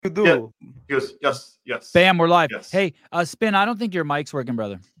do. Yes. Bam, we're live. Yes. Hey, Spin, I don't think your mic's working,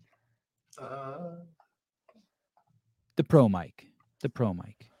 brother. The pro mic.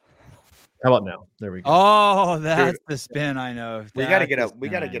 How about now? There we go. Oh, that's the Spin. I know. We gotta get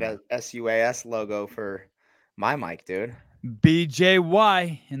a SUAS logo for my mic, dude.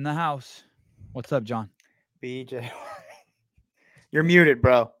 BJY in the house. What's up, John? BJ, you're muted,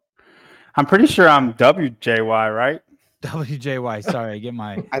 bro. I'm pretty sure I'm WJY, right? WJY. Sorry, I get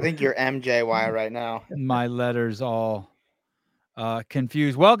I think you're MJY right now. my letters all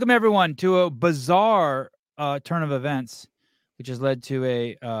confused. Welcome everyone to a bizarre turn of events, which has led to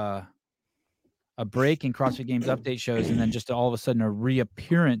a break in CrossFit Games update shows, and then just all of a sudden a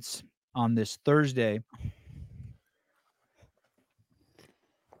reappearance on this Thursday.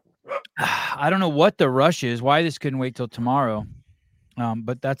 I don't know what the rush is, why this couldn't wait till tomorrow,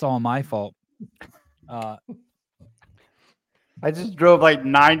 but that's all my fault. I just drove like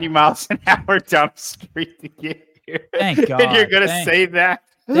 90 miles an hour down the street to get here. Thank God. And you're gonna say that?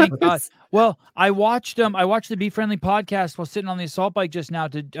 Thank God. Well, I watched the Be Friendly podcast while sitting on the assault bike just now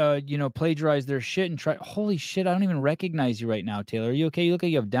to plagiarize their shit and try. Holy shit! I don't even recognize you right now, Taylor. Are you okay? You look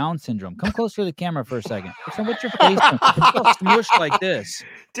like you have Down syndrome. Come closer to the camera for a second. What's your face? It's all smushed like this.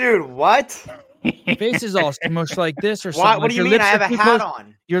 Dude, what? Your face is all smushed like this or something. What do you mean? I have a hat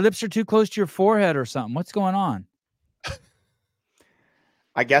on. Your lips are too close to your forehead or something. What's going on?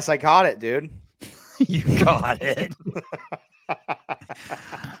 I guess I caught it, dude. You got it.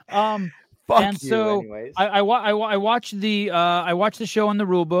 Fuck and you, so anyways. I watched the show on the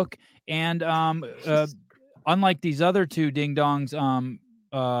rule book, and unlike these other two ding dongs,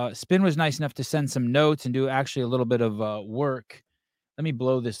 Spin was nice enough to send some notes and do actually a little bit of work. Let me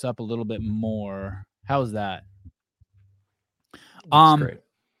blow this up a little bit more. How's that? That's great.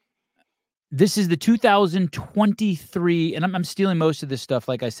 This is the 2023, and I'm stealing most of this stuff,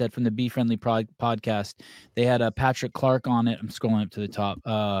 like I said, from the Be Friendly podcast. They had Patrick Clark on it. I'm scrolling up to the top.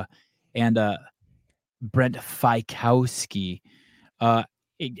 And Brent Fikowski. It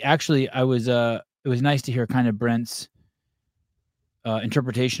was nice to hear kind of Brent's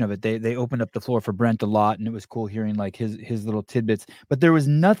interpretation of it. They opened up the floor for Brent a lot, and it was cool hearing like his little tidbits. But there was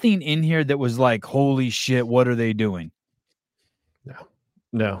nothing in here that was like, holy shit, what are they doing?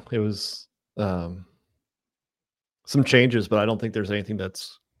 No, it was some changes, but I don't think there's anything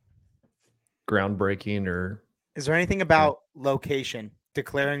that's groundbreaking or. Is there anything about location?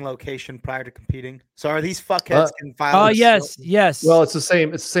 Declaring location prior to competing. So are these fuckheads can file? Oh yes. Well, it's the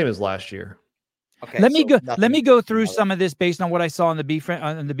same. It's the same as last year. Okay. Let me go through some of this based on what I saw on the Be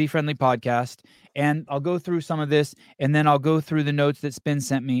Friendly podcast, and I'll go through some of this, and then I'll go through the notes that Spin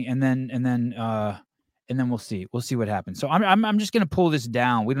sent me, and then we'll see what happens. So I'm just gonna pull this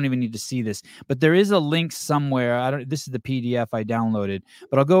down. We don't even need to see this, but there is a link somewhere. This is the PDF I downloaded,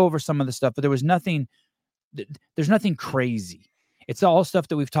 but I'll go over some of the stuff. But there's nothing crazy. It's all stuff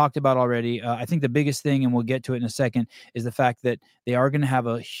that we've talked about already. I think the biggest thing, and we'll get to it in a second, is the fact that they are going to have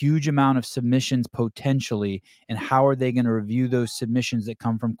a huge amount of submissions potentially, and how are they going to review those submissions that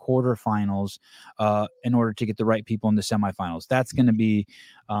come from quarterfinals in order to get the right people in the semifinals? That's going to be,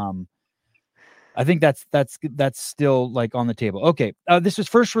 I think that's still like on the table. Okay, this was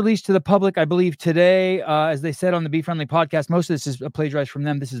first released to the public, I believe, today. As they said on the Be Friendly podcast, most of this is plagiarized from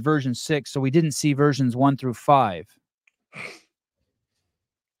them. This is version 6, so we didn't see versions 1 through 5.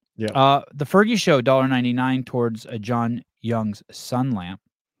 Yeah. The Fergie Show, $1.99 towards a John Young's sun lamp.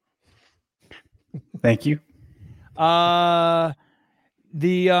 Thank you. There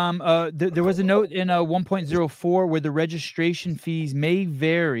was a note in 1.04 where the registration fees may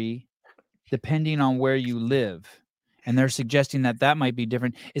vary depending on where you live, and they're suggesting that might be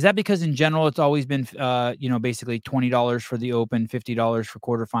different. Is that because in general it's always been basically $20 for the open, $50 for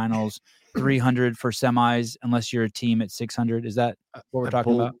quarterfinals, $300 for semis, unless you're a team at $600? Is that what we're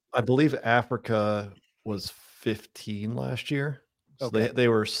talking about? I believe Africa was 15 last year, so Okay. they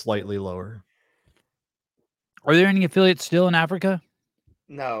were slightly lower. Are there any affiliates still in Africa?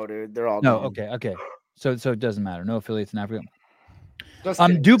 No, dude, they're all No. gone. Okay. So it doesn't matter. No affiliates in Africa. Just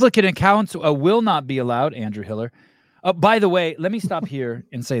kidding. Duplicate accounts will not be allowed. Andrew Hiller. By the way, let me stop here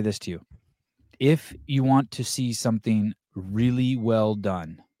and say this to you. If you want to see something really well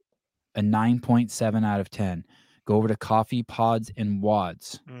done, a 9.7 out of 10, go over to Coffee Pods and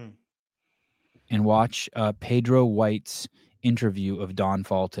Wads and watch Pedro White's interview of Don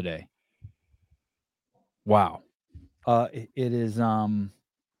Fall today. Wow. It is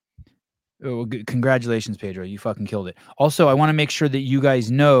congratulations, Pedro. You fucking killed it. Also, I want to make sure that you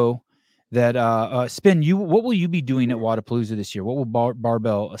guys know that Spin, what will you be doing at Wodapalooza this year? What will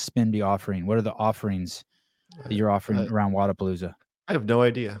Barbell Spin be offering? What are the offerings that you're offering around Wodapalooza? I have no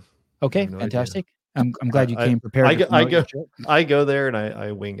idea. Okay, no idea. fantastic. I'm glad you I- came prepared. I to go- I promote your go- trip. I go there and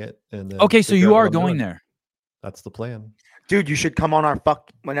I wing it. And then Okay, so figure you out what are I'm going doing. there. That's the plan. Dude, you should come on our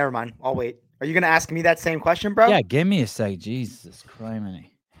fuck. Well, never mind. I'll wait. Are you gonna ask me that same question, bro? Yeah, give me a sec. Jesus Christ.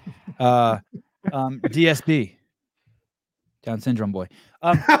 DSB. Down syndrome boy.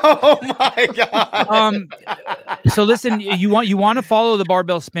 Oh my god. So listen, you want to follow the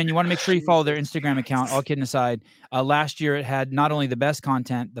Barbell Spin. You want to make sure you follow their Instagram account. All kidding aside, last year it had not only the best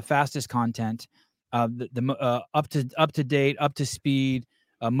content, the fastest content, the up to date, up to speed,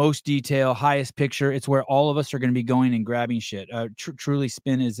 most detail, highest picture. It's where all of us are going to be going and grabbing shit. Truly,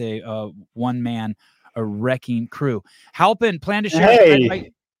 Spin is a one man, a wrecking crew. Halpin, plan to share.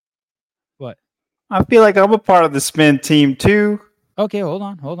 Hey. What? I feel like I'm a part of the Spin team too. Okay, hold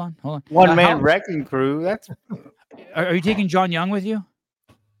on. One man Hal- wrecking crew. That's Are you taking John Young with you?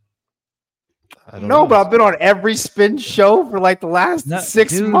 I don't no, know. but I've been on every Spin show for like the last No,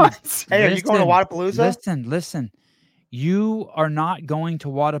 6 dude. months. Hey, are you going to Wadapalooza? Listen. You are not going to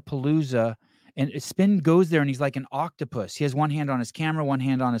Wadapalooza. And Spin goes there and he's like an octopus. He has one hand on his camera, one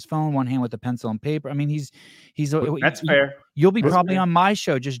hand on his phone, one hand with a pencil and paper. I mean, he's That's fair. You'll be That's probably fair. on my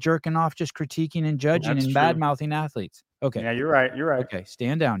show just jerking off, just critiquing and judging That's and true. bad mouthing athletes. Okay. Yeah, you're right. You're right. Okay,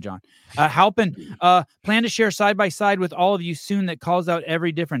 stand down, John. Halpin, plan to share side by side with all of you soon that calls out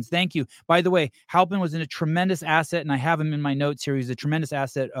every difference. Thank you. By the way, Halpin was in a tremendous asset, and I have him in my notes here. He's a tremendous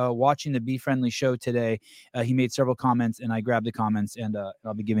asset watching the Be Friendly show today. He made several comments, and I grabbed the comments, and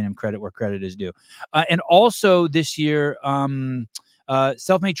I'll be giving him credit where credit is due. And also this year,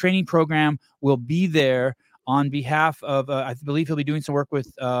 Self-Made Training Program will be there on behalf of, I believe he'll be doing some work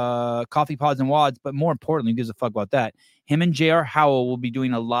with Coffee Pods and Wads, but more importantly, who gives a fuck about that? Him and J.R. Howell will be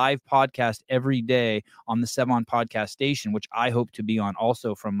doing a live podcast every day on the Sevon podcast station, which I hope to be on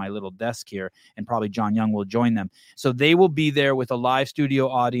also from my little desk here, and probably John Young will join them. So they will be there with a live studio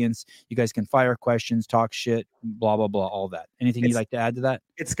audience. You guys can fire questions, talk shit, blah, blah, blah, all that. Anything you'd like to add to that?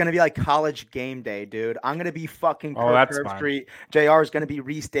 It's gonna be like college game day, dude. I'm gonna be fucking Oh, Kirk that's Herbstreit. JR is gonna be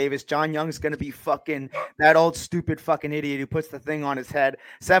Reese Davis. John Young's gonna be fucking that old stupid fucking idiot who puts the thing on his head.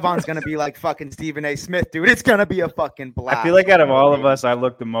 Sevon's gonna be like fucking Stephen A. Smith, dude. It's gonna be a fucking blast. I feel like out of all of us, I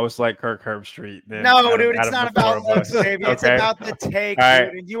look the most like Kirk Herbstreit. than No, out of- dude, out it's of not the four about of looks, us. baby. It's Okay? about the take, All dude.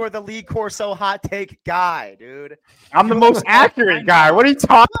 right. And you are the Lee Corso hot take guy, dude. I'm the most accurate guy. What are you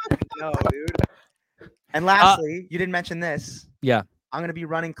talking? No, dude. And lastly, you didn't mention this. Yeah. I'm going to be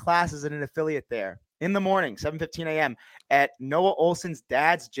running classes at an affiliate there in the morning, 7:15 a.m. at Noah Olson's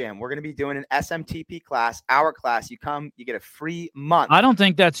dad's gym. We're going to be doing an SMTP class, our class. You come, you get a free month. I don't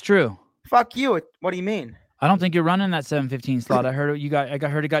think that's true. Fuck you. What do you mean? I don't think you're running that 7:15 slot. I heard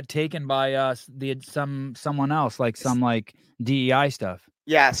it got taken by someone else, like some like DEI stuff.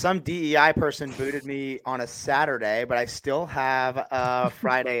 Yeah, some DEI person booted me on a Saturday, but I still have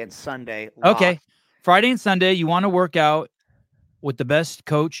Friday and Sunday. Okay. locked. Friday and Sunday, you want to work out with the best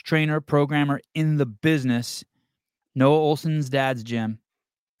coach, trainer, programmer in the business, Noah Olson's dad's gym.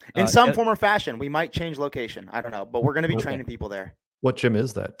 In some form or fashion, we might change location. I don't know, but we're going to be Okay. training people there. What gym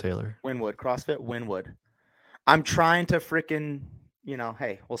is that, Taylor? Winwood, CrossFit Winwood. I'm trying to freaking,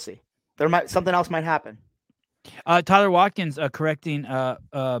 hey, we'll see. Something else might happen. Tyler Watkins correcting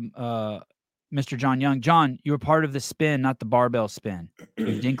Mr. John Young. John, you were part of the spin, not the barbell spin.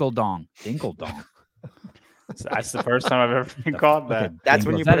 You dinkle dong. Dinkle dong. That's the first time I've ever been called that. Okay, That's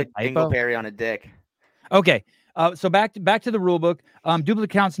dingle. when you Is that put a typo? dingleberry on a dick. Okay. So back to the rule book. Duplicate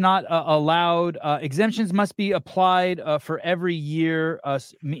accounts not allowed. Exemptions must be applied for every year.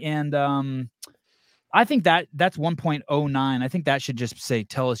 And I think that's 1.09. I think that should just say,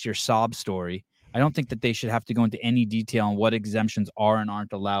 tell us your sob story. I don't think that they should have to go into any detail on what exemptions are and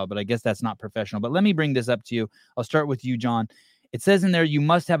aren't allowed, but I guess that's not professional. But let me bring this up to you. I'll start with you, John. It says in there, you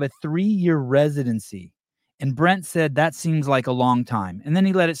must have a 3-year residency. And Brent said that seems like a long time. And then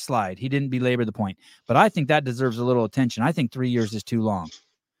he let it slide. He didn't belabor the point. But I think that deserves a little attention. I think 3 years is too long.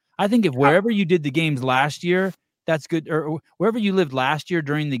 I think if wherever you did the games last year, that's good. Or wherever you lived last year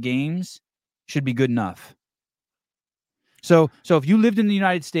during the games should be good enough. So if you lived in the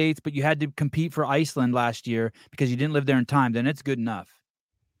United States, but you had to compete for Iceland last year because you didn't live there in time, then it's good enough.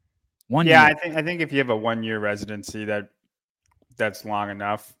 1 year. I think if you have a 1-year residency, that's long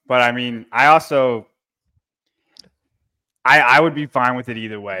enough. But I mean, I would be fine with it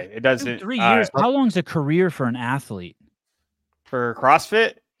either way. It doesn't. Dude, 3 years. How long's a career for an athlete? For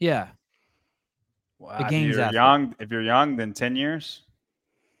CrossFit. Yeah. Wow, The games athlete. if you're young, then 10 years.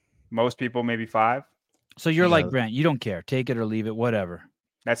 Most people maybe 5. So you're like Yeah. Brent. You don't care. Take it or leave it, whatever.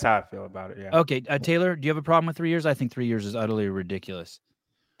 That's how I feel about it. Yeah. Okay. Taylor, do you have a problem with 3 years? I think 3 years is utterly ridiculous.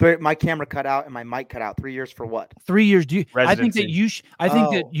 My camera cut out and my mic cut out. 3 years for what? 3 years. I think that Residency. I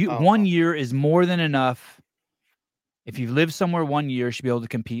think that Oh. 1 year is more than enough. If you've lived somewhere 1 year, you should be able to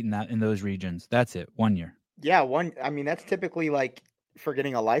compete in those regions. That's it. 1 year. Yeah, I mean, that's typically like for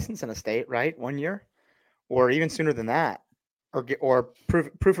getting a license in a state, right? 1 year, or even sooner than that, or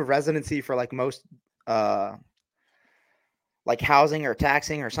proof of residency for like most like housing or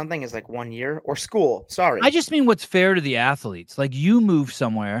taxing or something is like 1 year, or school. Sorry, I just mean what's fair to the athletes. Like you move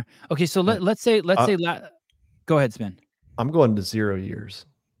somewhere. Okay, so let's say go ahead, Spin. I'm going to 0 years.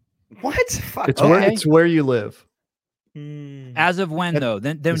 what? Fuck. It's where you live. As of when though?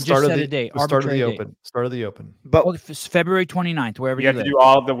 Then just start set of a date. the start of the arbitrary date. open. Start of the open. But Well, February 29th, wherever You you have live. to do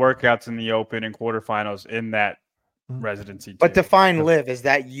all of the workouts in the open and quarterfinals in that Mhm. residency. but too. define live. Is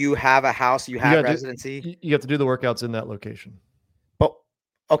that you have a house, you have gotta do- residency? You have to do the workouts in that location. But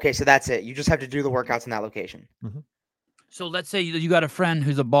okay, so that's it. You just have to do the workouts in that location. So let's say you got a friend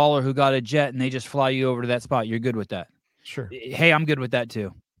who's a baller who got a jet and they just fly you over to that spot. You're good with that. Sure. Hey, I'm good with that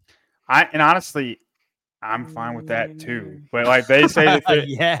too. And honestly, I'm fine with that too. But like they say that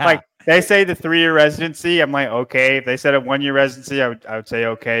Yeah. like they say the 3-year residency, I'm like, okay. If they said a 1-year residency, I would say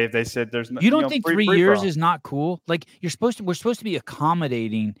okay. If they said there's no, You don't think 3 years free-for-all. is not cool? Like we're supposed to be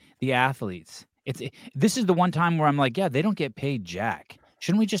accommodating the athletes. This is the one time where I'm like, yeah, they don't get paid jack.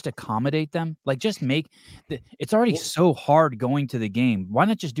 Shouldn't we just accommodate them? Like just it's already so hard going to the game. Why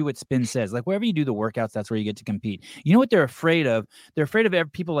not just do what Spin says? Like wherever you do the workouts, that's where you get to compete. You know what they're afraid of? They're afraid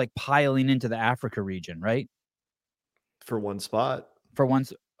of people like piling into the Africa region, right? For one spot. For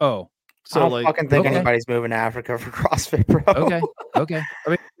once. Oh, I don't fucking think okay. anybody's moving to Africa for CrossFit, bro. okay. I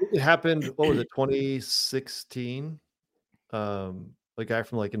mean, it happened. What was it? 2016. A guy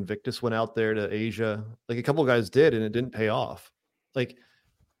from like Invictus went out there to Asia. Like a couple of guys did, and it didn't pay off. Like,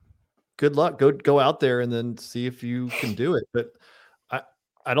 good luck. Go out there and then see if you can do it. But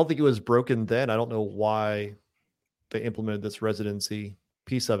I don't think it was broken then. I don't know why they implemented this residency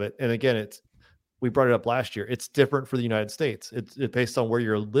piece of it. And again, we brought it up last year. It's different for the United States. It's based on where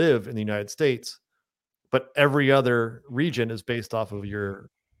you live in the United States, but every other region is based off of your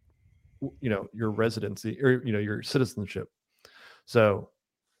residency or, your citizenship. So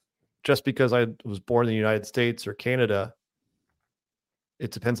just because I was born in the United States or Canada,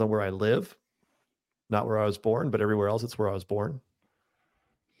 it depends on where I live, not where I was born, but everywhere else, it's where I was born.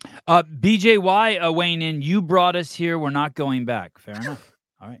 BJY weighing in. You brought us here. We're not going back. Fair enough.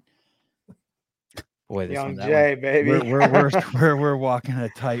 All right. Boy, this Young one's Jay, baby. we're walking a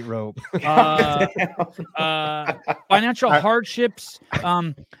tightrope. Financial hardships.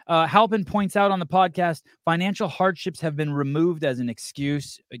 Halpin points out on the podcast, financial hardships have been removed as an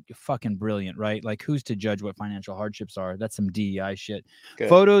excuse. Fucking brilliant, right? Like, who's to judge what financial hardships are? That's some DEI shit. Good.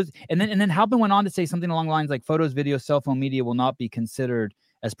 Photos, and then Halpin went on to say something along the lines like, photos, video, cell phone media will not be considered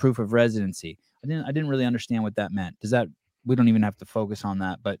as proof of residency. I didn't really understand what that meant. We don't even have to focus on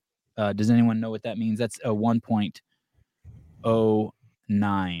that, but does anyone know what that means? That's a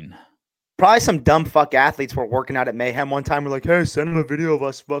 1.09. Probably some dumb fuck athletes were working out at Mayhem one time. We're like, hey, send them a video of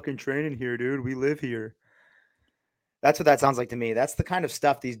us fucking training here, dude. We live here. That's what that sounds like to me. That's the kind of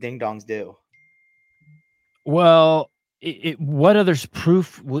stuff these ding dongs do. Well, what other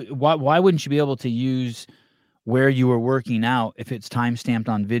proof? Why wouldn't you be able to use where you were working out if it's time stamped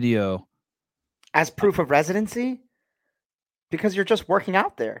on video as proof of residency? Because you're just working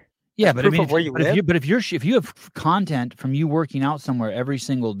out there. Yeah, That's but I proof mean, of where you live. if you have content from you working out somewhere every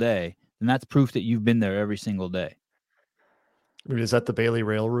single day, then that's proof that you've been there every single day. I mean, is that the Bailey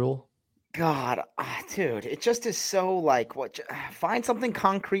Rail rule? God, dude, it just is so like what? Find something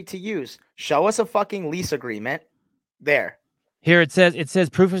concrete to use. Show us a fucking lease agreement. There. Here it says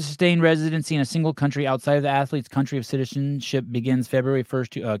proof of sustained residency in a single country outside of the athlete's country of citizenship begins February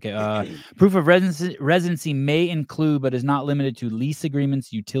 1st. Okay. Proof of residency may include, but is not limited to, lease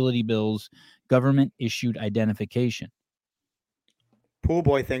agreements, utility bills, government issued identification. Pool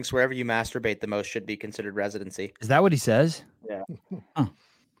boy thinks wherever you masturbate the most should be considered residency. Is that what he says? Yeah. Oh,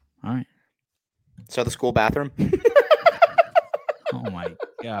 all right. So the school bathroom. Oh my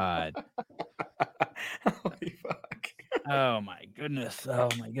God. Holy fuck. Oh my goodness.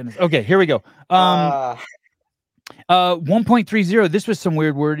 Okay, here we go. 1.30. This was some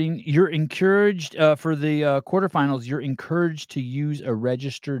weird wording. You're encouraged for the quarterfinals. You're encouraged to use a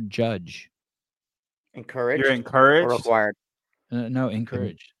registered judge. Encouraged. You're encouraged or required. No,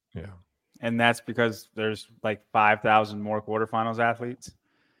 encouraged. Yeah. And that's because there's like 5,000 more quarterfinals athletes.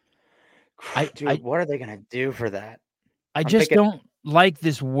 Dude, what are they gonna do for that? I I'm just thinking- don't. like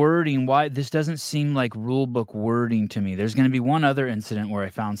this wording. Why this doesn't seem like rule book wording to me. There's going to be one other incident where I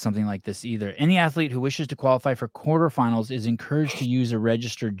found something like this either. Any athlete who wishes to qualify for quarterfinals is encouraged to use a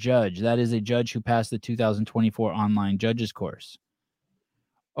registered judge. That is a judge who passed the 2024 online judges course.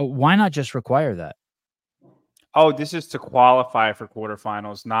 Oh, why not just require that? Oh, this is to qualify for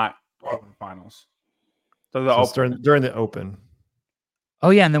quarterfinals, not quarterfinals. So the So it's open. during the open. Oh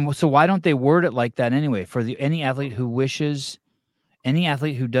yeah, and then so why don't they word it like that anyway? For any athlete who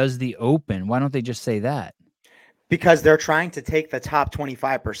does the open, why don't they just say that? Because they're trying to take the top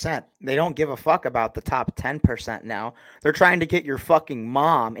 25%. They don't give a fuck about the top 10% now. They're trying to get your fucking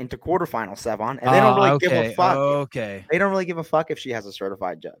mom into quarterfinal, Sevon, and they don't really give a fuck. Okay. They don't really give a fuck if she has a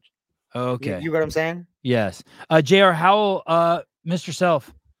certified judge. Okay. You get what I'm saying? Yes. J.R. Howell, Mr.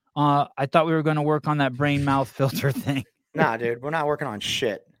 Self, I thought we were going to work on that brain mouth filter thing. Nah, dude, we're not working on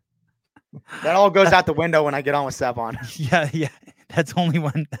shit. That all goes out the window when I get on with Sevon. Yeah. That's only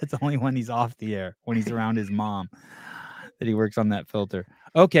when he's off the air, when he's around his mom, that he works on that filter.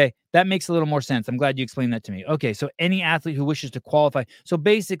 Okay, that makes a little more sense. I'm glad you explained that to me. Okay, so any athlete who wishes to qualify. So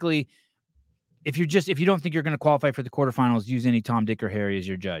basically, if you don't think you're going to qualify for the quarterfinals, use any Tom, Dick, or Harry as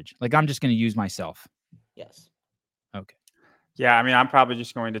your judge. Like, I'm just going to use myself. Yes. Okay. Yeah, I mean, I'm probably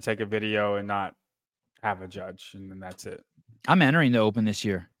just going to take a video and not have a judge, and then that's it. I'm entering the Open this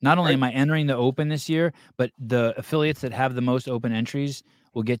year. Not only am I entering the Open this year, but the affiliates that have the most open entries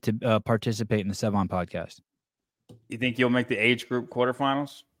will get to participate in the Sevon podcast. You think you'll make the age group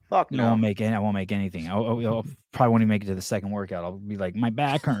quarterfinals? Fuck I no. won't make anything. I'll probably won't even make it to the second workout. I'll be like, my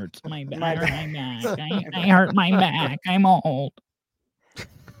back hurts. My back hurts. I hurt my back. I'm old.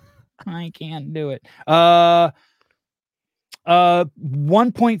 I can't do it.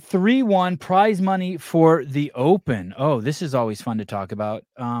 1.31 prize money for the Open. Oh, this is always fun to talk about.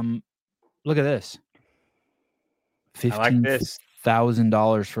 Look at this. I like this.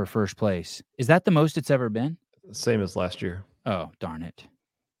 $15,000 for first place. Is that the most it's ever been? Same as last year. Oh, darn it.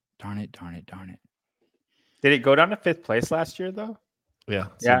 Darn it. Did it go down to 5th place last year, though? Yeah.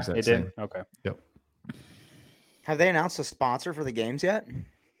 it's the Yeah, exact it same. did. Okay. Yep. Have they announced a sponsor for the games yet?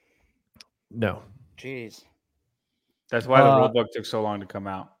 No. Jeez. That's why the rule book took so long to come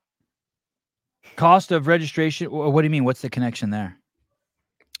out. Cost of registration. What do you mean? What's the connection there?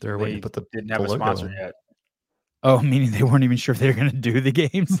 They're They waiting to put the didn't have a logo sponsor on. yet. Oh, meaning they weren't even sure if they were going to do the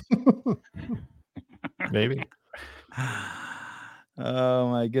games. Maybe. Oh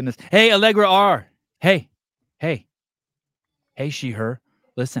my goodness. Hey, Allegra R. Hey, she, her.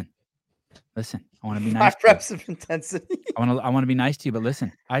 Listen. I want to be nice. 5 reps of intensity. I want to be nice to you, but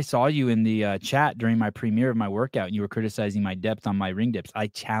listen. I saw you in the chat during my premiere of my workout, and you were criticizing my depth on my ring dips. I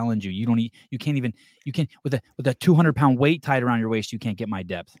challenge you. You can't with a 200-pound weight tied around your waist. You can't get my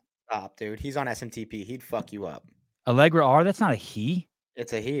depth. Stop, dude. He's on SMTP. He'd fuck you up. Allegra R. That's not a he.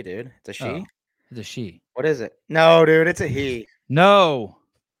 It's a he, dude. It's a she. Oh, it's a she. What is it? No, dude. It's a he. No.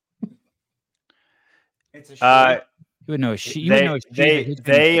 It's a she. You would know a she. You would know a she.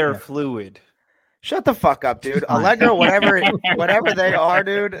 They are fluid. Shut the fuck up, dude. Allegra, whatever they are,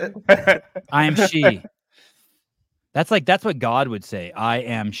 dude. I am she. That's what God would say. I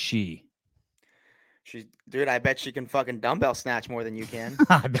am she. Dude, I bet she can fucking dumbbell snatch more than you can.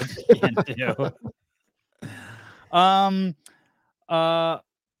 I bet she can too.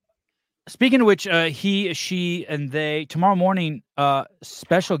 Speaking of which, he, she, and they tomorrow morning.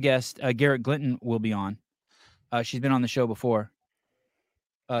 Special guest Garrett Glinton will be on. She's been on the show before.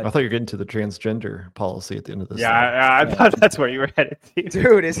 I thought you were getting to the transgender policy at the end of this. Yeah, I thought that's where you were headed to.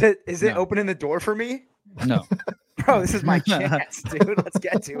 Dude, is it No. opening the door for me? No, Bro, this is my chance, dude. Let's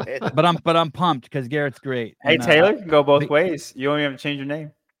get to it. but I'm pumped because Garrett's great. Hey, And, Taylor can go both ways. You don't even have to change your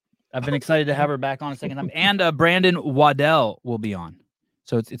name. I've been excited to have her back on a second time, and Brandon Waddell will be on.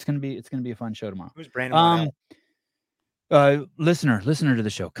 So it's gonna be a fun show tomorrow. Who's Brandon? Listener to the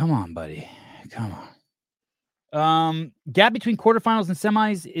show. Come on, buddy. Come on. Gap between quarterfinals and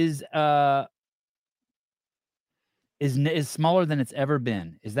semis is smaller than it's ever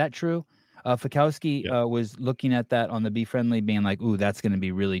been. Is that true? Fikowski was looking at that on the Be Friendly, being like, "Ooh, that's going to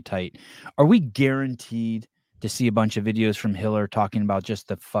be really tight." Are we guaranteed to see a bunch of videos from Hiller talking about just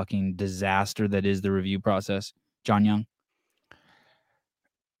the fucking disaster that is the review process? John Young,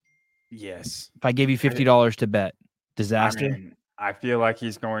 Yes. if I gave you $50 to bet, disaster. I mean, I feel like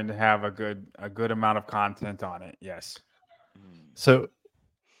he's going to have a good amount of content on it. Yes. So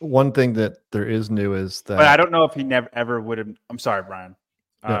one thing that there is new is that But I don't know if he never ever would have. I'm sorry, Brian.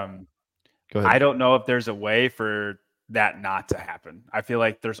 Yeah. Go ahead. I don't know if there's a way for that not to happen. I feel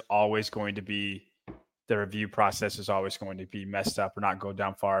like there's always going to be the review process is always going to be messed up or not go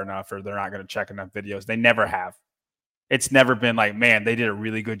down far enough, or they're not going to check enough videos. They never have. It's never been like, man, they did a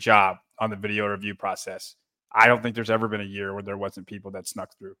really good job on the video review process. I don't think there's ever been a year where there wasn't people that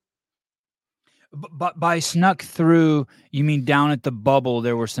snuck through. But by snuck through, you mean down at the bubble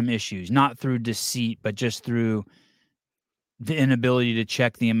there were some issues, not through deceit, but just through the inability to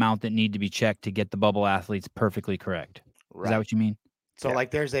check the amount that need to be checked to get the bubble athletes perfectly correct. Right. Is that what you mean? So Yeah.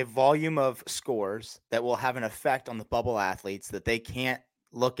 like there's a volume of scores that will have an effect on the bubble athletes that they can't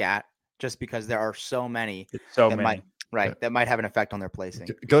look at just because there are so many It's so that many. might that might have an effect on their placing.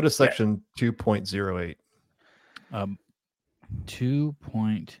 Go to section 2.08.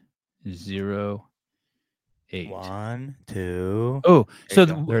 2.08. 1, 2. Oh, so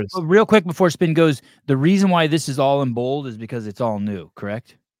There you There it is. real quick before spin goes, the reason why this is all in bold is because it's all new,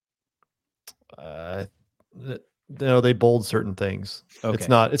 correct? No, they bold certain things. Okay. It's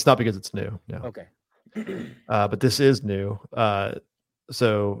not because it's new. No. Okay. But this is new.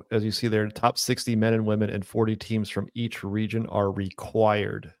 So as you see there, top 60 men and women and 40 teams from each region are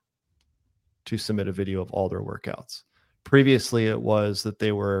required to submit a video of all their workouts. Previously, it was that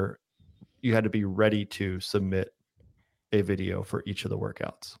you had to be ready to submit a video for each of the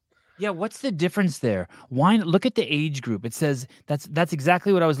workouts. Yeah, what's the difference there? Why look at the age group? It says that's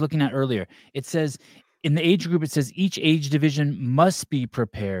exactly what I was looking at earlier. It says in the age group, it says each age division must be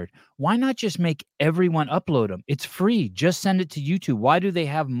prepared. Why not just make everyone upload them? It's free. Just send it to YouTube. Why do they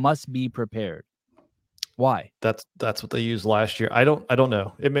have must be prepared? Why? That's what they used last year. I don't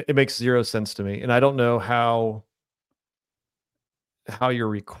know. It makes zero sense to me, and I don't know how you're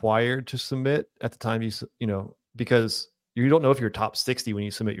required to submit at the time because you don't know if you're top 60 when you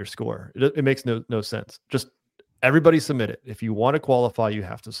submit your score. It makes no sense. Just everybody submit it. If you want to qualify, you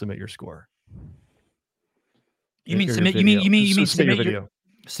have to submit your score. You mean Your submit? video. You mean Submit submit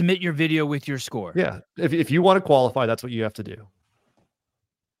submit your video with your score? Yeah. If you want to qualify, that's what you have to do.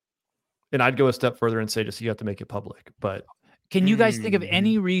 And I'd go a step further and say just you have to make it public. But Can you guys think of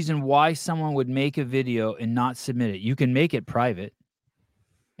any reason why someone would make a video and not submit it? You can make it private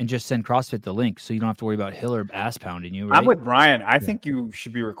and just send CrossFit the link so you don't have to worry about Hill or ass pounding you, right? I'm with Brian. I think you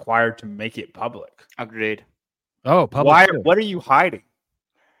should be required to make it public. Agreed. Oh, public. Why? too. What are you hiding?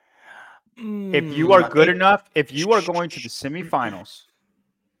 If you are good enough, if you are going to the semifinals,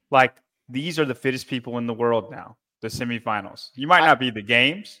 like these are the fittest people in the world now, the semifinals. You might not be the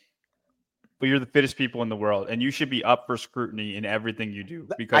games, but you're the fittest people in the world, and you should be up for scrutiny in everything you do.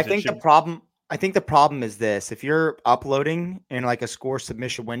 Because I think the problem is this: if you're uploading in like a score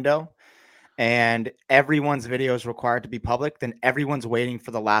submission window and everyone's video is required to be public, then everyone's waiting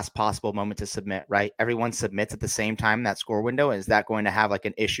for the last possible moment to submit, right? Everyone submits at the same time in that score window. Is that going to have like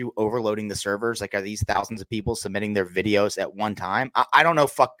an issue overloading the servers? Like, are these thousands of people submitting their videos at one time? I don't know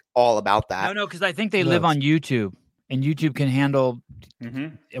fuck all about that. No, because I think they live on YouTube, and YouTube can handle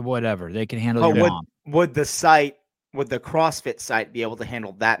whatever. They can handle your mom. Would the CrossFit site be able to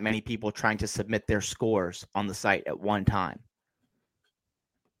handle that many people trying to submit their scores on the site at one time?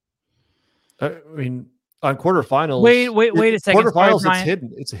 I mean, on quarterfinals. Wait a second. Quarterfinals, Sorry, it's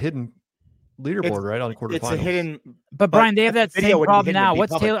hidden. It's a hidden leaderboard, right? On quarterfinals. It's a hidden. But Brian, they have that video same would be problem hidden, now. would be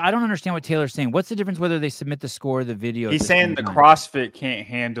What's public. Taylor? I don't understand what Taylor's saying. What's the difference whether they submit the score or the video? He's saying the CrossFit can't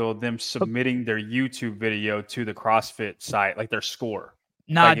handle them submitting their YouTube video to the CrossFit site, like their score.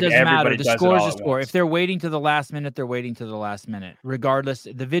 No, Like, it if doesn't matter. everybody The does it score is all the at score. once. If they're waiting to the last minute, they're waiting to the last minute. Regardless,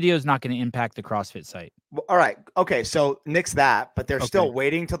 the video is not going to impact the CrossFit site. Well, all right. Okay. So nix that, but they're Okay. still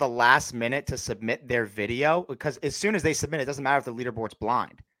waiting till the last minute to submit their video because as soon as they submit, it doesn't matter if the leaderboard's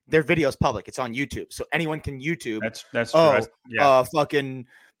blind. Their video is public. It's on YouTube. So anyone can YouTube. That's true. Fucking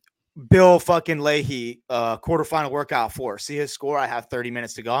Bill fucking Leahy, quarterfinal workout 4. See his score. I have 30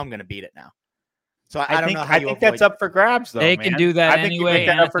 minutes to go. I'm going to beat it now. So I don't know how I you think avoid that's up for grabs, though. They can man. do that I think you anyway. make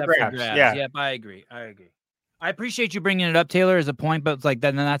that and up it's for grabs. Yeah. Yep, I agree. I appreciate you bringing it up, Taylor, as a point, but it's like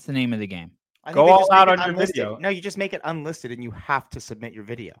then that's the name of the game. I think Go they all just out make it on your unlisted. video. No, you just make it unlisted and you have to submit your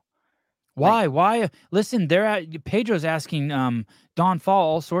video. Why? Why? Listen, Pedro's asking Don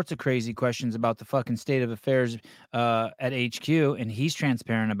Fall all sorts of crazy questions about the fucking state of affairs at HQ, and he's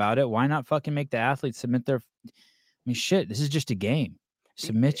transparent about it. Why not fucking make the athletes submit their? I mean, shit, this is just a game.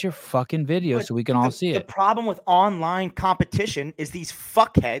 Submit your fucking video But so we can all see The it. problem with online competition is these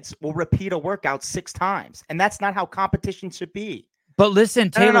fuckheads will repeat a workout 6 times, and that's not how competition should be. But listen,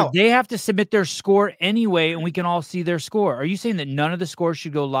 Taylor, no. they have to submit their score anyway, and we can all see their score. Are you saying that none of the scores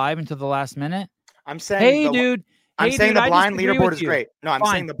should go live until the last minute? I'm saying, Hey, dude. I'm Hey, saying dude, the I blind disagree leaderboard with is you. great. No, I'm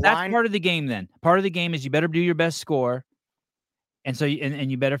Fine, saying the that's blind. part of the game. Then part of the game is you better do your best score, and so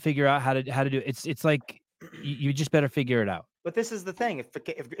and you better figure out how to do it. It's like you just better figure it out. But this is the thing: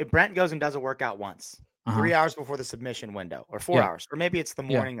 if Brent goes and does a workout once, 3 hours before the submission window, or 4 Yeah. hours, or maybe it's the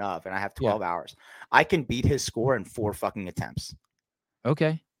Yeah. morning of, and I have 12 hours. I can beat his score in 4 fucking attempts.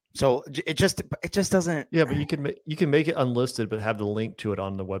 Okay. So it just doesn't. Yeah, but you can make it unlisted, but have the link to it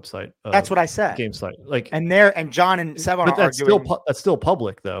on the website. That's what I said. Game site, like, And John and Sevon but are that's arguing, that's still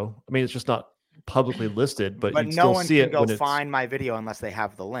public though. I mean, it's just not publicly listed, but you no still one see can it go when it's. find my video unless they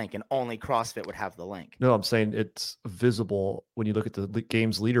have the link, and only CrossFit would have the link. No, I'm saying it's visible when you look at the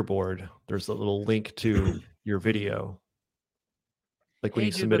game's leaderboard. There's a little link to your video, like when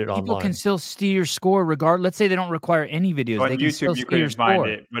you submit it people online. can still see your score regardless. Let's say they don't require any videos. On They can still YouTube, you see your couldn't find score.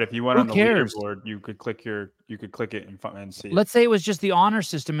 it, but if you went Who on the cares? leaderboard, you could click it and see it. Let's say it was just the honor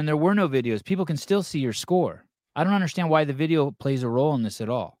system and there were no videos. People can still see your score. I don't understand why the video plays a role in this at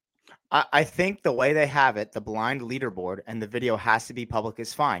all. I think the way they have it, the blind leaderboard and the video has to be public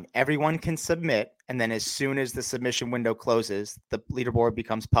is fine. Everyone can submit, and then as soon as the submission window closes, the leaderboard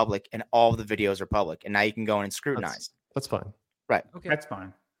becomes public and all the videos are public. And now you can go in and scrutinize. That's fine. Right. Okay. That's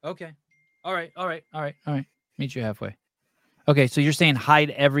fine. Okay. All right. Meet you halfway. Okay, so you're saying hide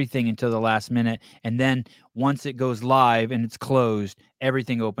everything until the last minute, and then once it goes live and it's closed,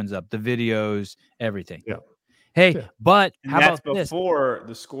 everything opens up, the videos, everything. Yeah. Hey, Yeah. but And how that's about this? before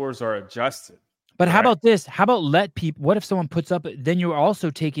the scores are adjusted. But how Correct. about this? How about let people? What if someone puts up? Then you're also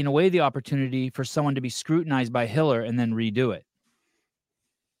taking away the opportunity for someone to be scrutinized by Hiller and then redo it.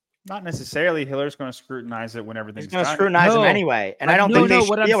 Not necessarily. Hiller's going to scrutinize it when everything's He's going to done. scrutinize them No. anyway. And I don't think they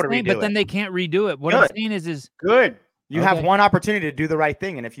should be able to redo but it. then they can't redo it. What I'm Good. saying is Good. You have Okay. one opportunity to do the right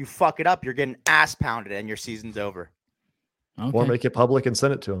thing. And if you fuck it up, you're getting ass pounded and your season's over. Or okay. make it public and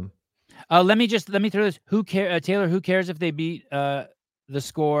send it to them. Let me throw this. Taylor? Who cares if they beat the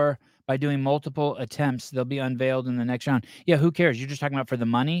score by doing multiple attempts? They'll be unveiled in the next round. Yeah, who cares? You're just talking about for the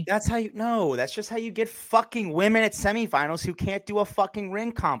money. That's just how you get fucking women at semifinals who can't do a fucking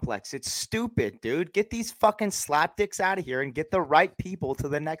ring complex. It's stupid, dude. Get these fucking slapdicks out of here and get the right people to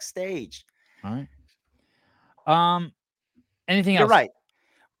the next stage. All right. Anything You're else? right.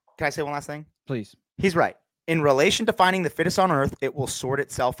 Can I say one last thing? Please. He's right. In relation to finding the fittest on earth, it will sort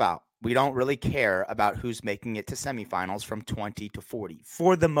itself out. We don't really care about who's making it to semifinals from 20 to 40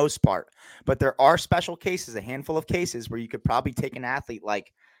 for the most part. But there are special cases, a handful of cases where you could probably take an athlete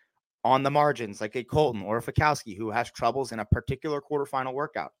like on the margins, like a Colton or a Fikowski who has troubles in a particular quarterfinal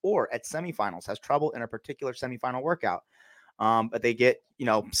workout, or at semifinals has trouble in a particular semifinal workout. But they get,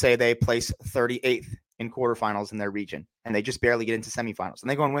 say they place 38th in quarterfinals in their region and they just barely get into semifinals and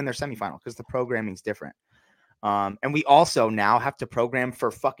they go and win their semifinal because the programming's different. And we also now have to program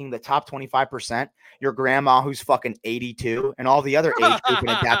for fucking the top 25%. Your grandma who's fucking 82 and all the other age group and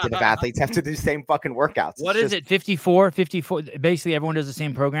adaptive athletes have to do the same fucking workouts. What is it? 54? Basically, everyone does the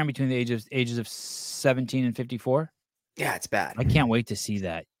same program between the ages of 17 and 54. Yeah, it's bad. I can't wait to see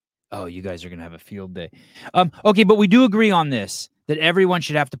that. Oh, you guys are going to have a field day. Okay, but we do agree on this, that everyone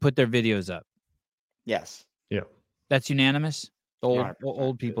should have to put their videos up. Yes. Yeah. That's unanimous? The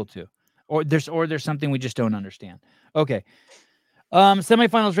old people too. Or there's something we just don't understand. Okay.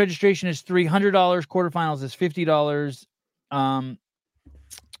 Semifinals registration is $300. Quarterfinals is $50.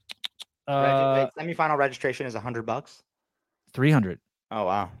 Semifinal registration is $100. $300. Oh,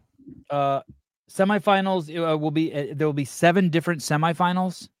 wow. Semifinals will be there will be 7 different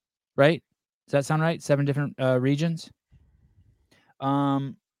semifinals, right? Does that sound right? 7 different regions.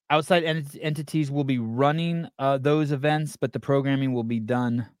 Outside entities will be running those events, but the programming will be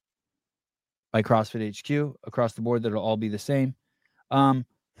done by CrossFit HQ across the board. That'll all be the same. How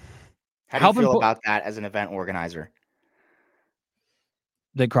do you feel about that as an event organizer?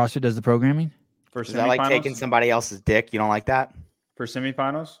 That CrossFit does the programming? For Is that like taking somebody else's dick? You don't like that? For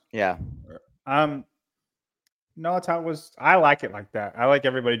semifinals? Yeah. No, it's how it was. I like it like that. I like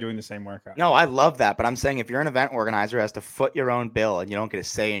everybody doing the same workout. No, I love that. But I'm saying if you're an event organizer who has to foot your own bill and you don't get a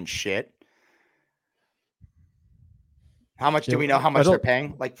say in shit, how much do we know how much they're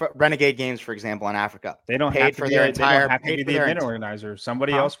paying? Like for Renegade Games, for example, in Africa. They don't paid have to for be, their they entire don't have to paid be for the their event ent- organizer.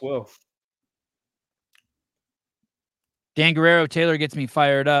 Somebody Huh? else will. Dan Guerrero, Taylor gets me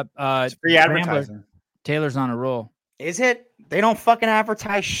fired up. It's free advertising. Taylor's on a roll. Is it? They don't fucking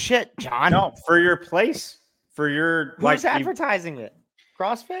advertise shit, John. No, for your place. For your Who's advertising it?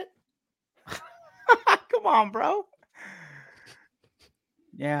 CrossFit? Come on, bro.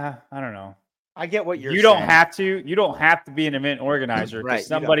 Yeah, I don't know. I get what you're You saying. don't have to be an event organizer Right, because you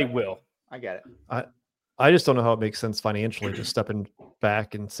somebody don't. will. I get it. I just don't know how it makes sense financially, just stepping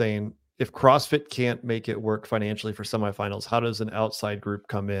back and saying, if CrossFit can't make it work financially for semifinals, how does an outside group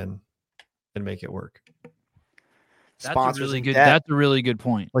come in and make it work? That's Sponsors a really and good. debt. That's a really good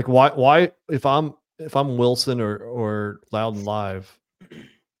point. Like why if I'm Wilson or Loud and Live,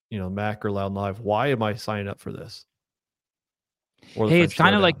 Mac or Loud Live, why am I signing up for this? Hey, it's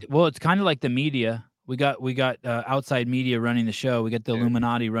kind of like the media. We got outside media running the show. We got the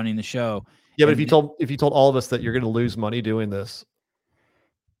Illuminati running the show. Yeah, but if you told all of us that you're going to lose money doing this,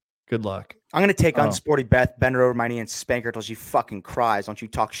 good luck. I'm going to take Unsporty Beth, bend her over my knee, and spank her till she fucking cries. Don't you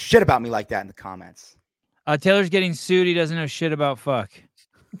talk shit about me like that in the comments. Taylor's getting sued. He doesn't know shit about fuck.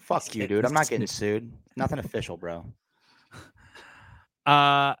 Fuck you, dude. I'm not getting sued. Nothing official, bro.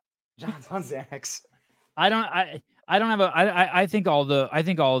 John's on Xanax. I think all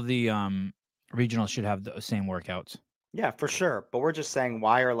the regionals should have the same workouts. Yeah, for sure. But we're just saying,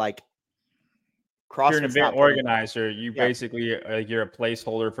 why are like CrossFit's you're an event organizer. You basically you're a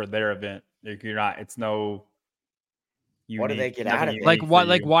placeholder for their event. Like you're not. It's no. What do they get out of it? Like what?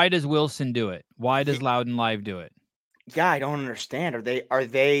 Like why does Wilson do it? Why does Loud and Live do it? Yeah, I don't understand. Are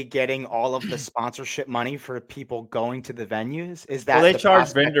they getting all of the sponsorship money for people going to the venues? Is that they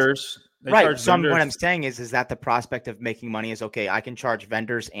charge vendors? Right. So what I'm saying is that the prospect of making money is okay. I can charge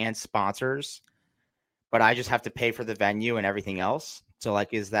vendors and sponsors, but I just have to pay for the venue and everything else. So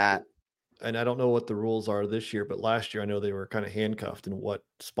like, is that? And I don't know what the rules are this year, but last year I know they were kind of handcuffed in what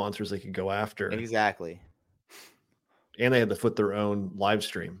sponsors they could go after. Exactly. And they had to foot their own live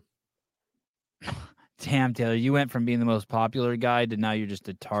stream. Damn, Taylor, you went from being the most popular guy to now you're just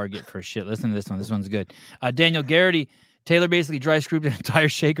a target for shit. Listen to this one. This one's good. Daniel Garrity, Taylor basically dry scooped an entire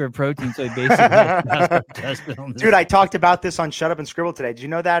shaker of protein, so he basically Dude, I talked about this on Shut Up and Scribble today. Did you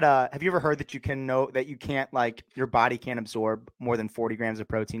know that? Have you ever heard that you can't like your body can't absorb more than 40 grams of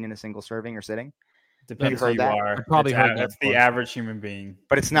protein in a single serving or sitting? Depends who you are. I probably heard that's the average human being.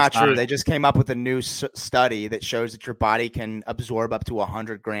 But it's not true. They just came up with a new study that shows that your body can absorb up to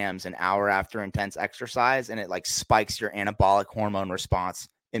 100 grams an hour after intense exercise, and it like spikes your anabolic hormone response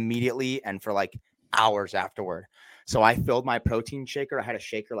immediately and for like hours afterward. So I filled my protein shaker. I had a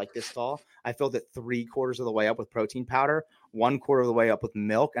shaker like this tall. I filled it 3/4 of the way up with protein powder, 1/4 of the way up with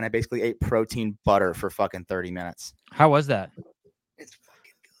milk, and I basically ate protein butter for fucking 30 minutes. How was that? It's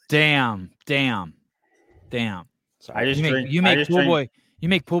fucking good. Damn. So you make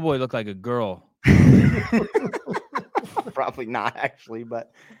Pool Boy look like a girl. Probably not actually,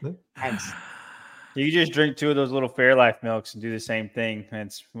 but thanks. You just drink 2 of those little Fairlife milks and do the same thing, and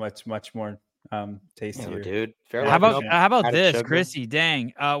it's much more tastier, dude. How about this, sugar? Chrissy?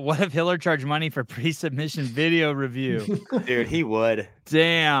 Dang, what if Hiller charged money for pre-submission video review? Dude, he would.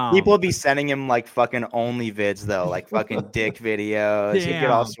 Damn. People would be sending him like fucking only vids though, like fucking dick videos. He'd get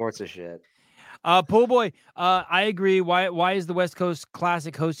all sorts of shit. Pool Boy, I agree. Why is the West Coast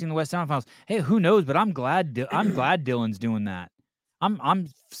Classic hosting the West Sound Finals? Hey, who knows? But I'm glad Dylan's doing that. I'm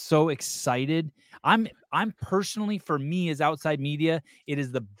so excited. I'm personally, for me as outside media, it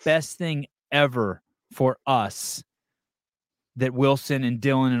is the best thing ever for us that Wilson and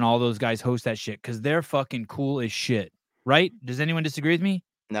Dylan and all those guys host that shit because they're fucking cool as shit. Right? Does anyone disagree with me?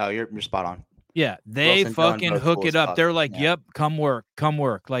 No, you're spot on. Yeah, they Wilson, fucking hook it up. They're like, yep, come work.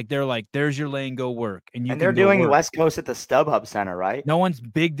 Like, they're like, there's your lane, go work. And they're doing West Coast at the StubHub Center, right? No one's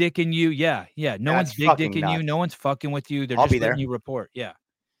big dicking you. Yeah. No one's big dicking you. No one's fucking with you. They're just letting you report. Yeah.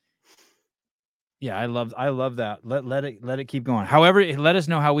 Yeah, I love that. Let it keep going. However, let us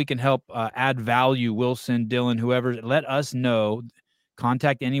know how we can help add value. Wilson, Dylan, whoever, let us know.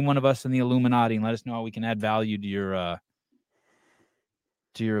 Contact any one of us in the Illuminati and let us know how we can add value to your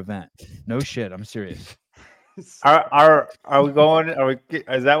event. No shit, I'm serious. Are we going?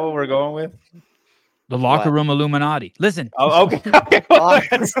 Is that what we're going with? The locker room Illuminati. Listen. Oh, okay.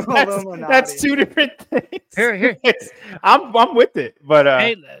 That's 2 different things. Here. I'm with it, but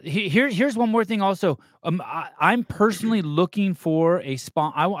hey, here's one more thing. Also, I'm personally looking for a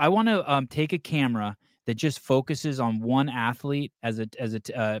spot. I want to take a camera that just focuses on one athlete as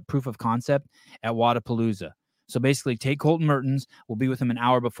a proof of concept at Wodapalooza. So basically, take Colton Mertens. We'll be with him an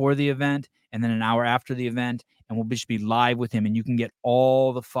hour before the event and then an hour after the event, and we'll just be live with him, and you can get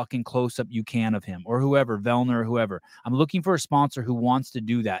all the fucking close-up you can of him or whoever, Vellner or whoever. I'm looking for a sponsor who wants to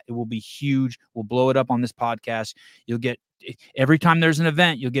do that. It will be huge. We'll blow it up on this podcast. You'll get, every time there's an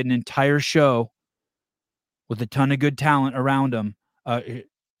event, you'll get an entire show with a ton of good talent around them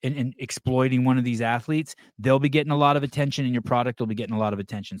and exploiting one of these athletes. They'll be getting a lot of attention, and your product will be getting a lot of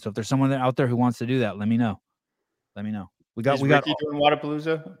attention. So if there's someone out there who wants to do that, let me know. We got Ricky doing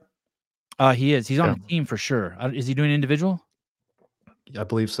Wodapalooza? He is. He's on the team for sure. Is he doing individual? I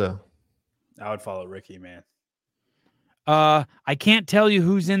believe so. I would follow Ricky, man. I can't tell you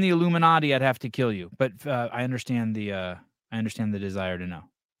who's in the Illuminati. I'd have to kill you, but I understand the desire to know.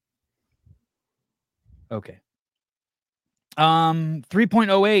 Okay.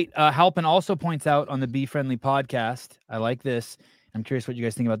 3.08. Halpin also points out on the Be Friendly podcast. I like this. I'm curious what you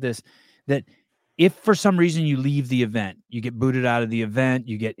guys think about this, that if for some reason you leave the event, you get booted out of the event,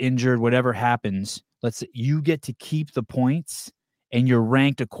 you get injured, whatever happens, let's say you get to keep the points and you're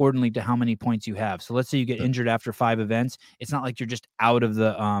ranked accordingly to how many points you have. So let's say you get injured after 5 events. It's not like you're just out of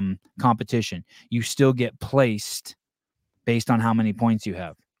the competition. You still get placed based on how many points you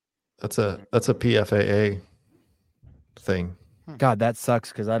have. That's a PFAA thing. God, that sucks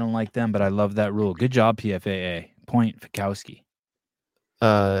because I don't like them, but I love that rule. Good job, PFAA. Point Fikowski.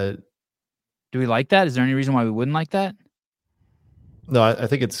 Do we like that? Is there any reason why we wouldn't like that? No, I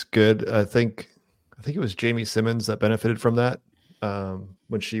think it's good. I think it was Jamie Simmons that benefited from that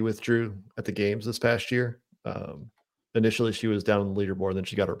when she withdrew at the games this past year. Initially, she was down on the leaderboard, then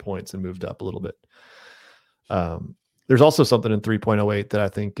she got her points and moved up a little bit. There's also something in 3.08 that I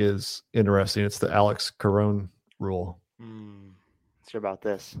think is interesting. It's the Alex Caron rule. Let's hear about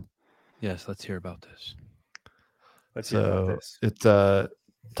this. Yes, let's hear about this. Let's hear about this. It's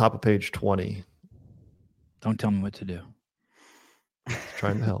top of page 20. Don't tell me what to do.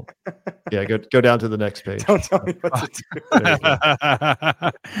 Trying to help. Yeah, go down to the next page. Don't tell me what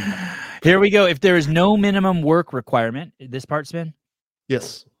to do. Here we go. If there is no minimum work requirement, this part, Spin?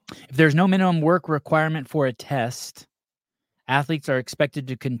 Yes. If there's no minimum work requirement for a test, athletes are expected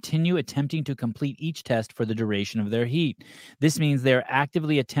to continue attempting to complete each test for the duration of their heat. This means they are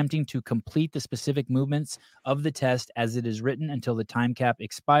actively attempting to complete the specific movements of the test as it is written until the time cap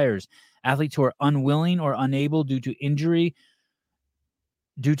expires. Athletes who are unwilling or unable due to injury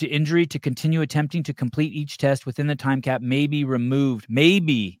to continue attempting to complete each test within the time cap may be removed. May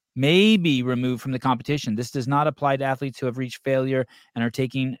be removed from the competition. This does not apply to athletes who have reached failure and are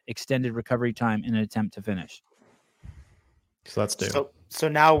taking extended recovery time in an attempt to finish. So that's new. So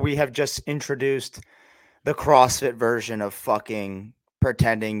now we have just introduced the CrossFit version of fucking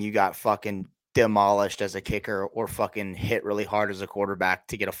pretending you got fucking demolished as a kicker or fucking hit really hard as a quarterback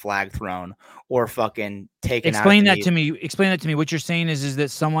to get a flag thrown or fucking taken Explain out. that to me. Explain that to me. What you're saying is that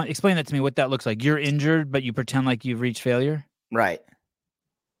someone explain that to me what that looks like. You're injured, but you pretend like you've reached failure? Right.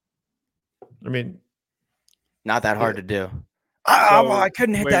 I mean, not that hard to do. So I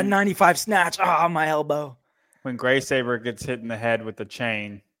couldn't hit that 95 snatch. My elbow. When Gray Saber gets hit in the head with the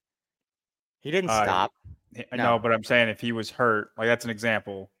chain, He didn't stop. No, but I'm saying if he was hurt, like that's an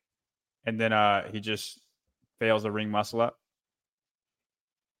example, and then he just fails to ring muscle up.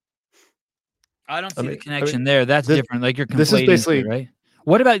 I don't see the connection there. That's different. Like you're conflating, this is basically right.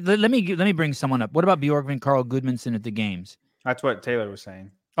 What about let me bring someone up. What about Bjorkman Carl Goodmanson at the games? That's what Taylor was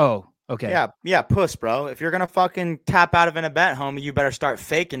saying. Oh, okay. Yeah, puss, bro. If you're gonna fucking tap out of an event, homie, you better start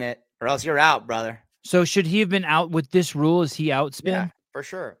faking it, or else you're out, brother. So should he have been out with this rule? Is he out, Spin? Yeah, for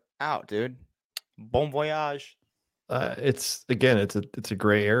sure. Out, dude. Bon voyage. It's a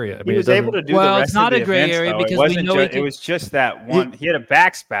gray area. I mean, He was able to do Well, the it's rest not of the a gray events, area though. because it we wasn't know it was just that one. He had a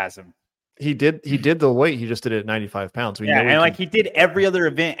back spasm. He did the weight. He just did it at 95 pounds. We know and like he did every other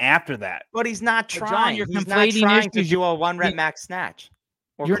event after that. But he's not John, trying. you're He's not conflating trying to issues. do a 1-rep max snatch.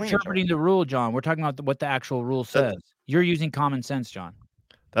 Or You're clean and jerk. interpreting the rule, John. We're talking about what the actual rule says. You're using common sense, John.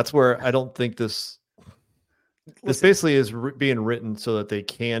 That's where I don't think this basically is being written so that they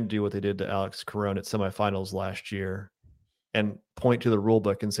can do what they did to Alex Caron at semifinals last year and point to the rule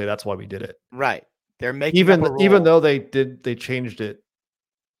book and say that's why we did it. Right. They're making even though they changed it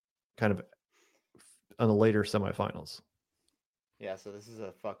kind of on the later semifinals. Yeah, so this is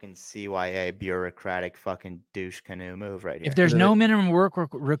a fucking CYA bureaucratic fucking douche canoe move right here. If there's no minimum work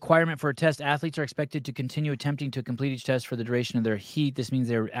requirement for a test, athletes are expected to continue attempting to complete each test for the duration of their heat. This means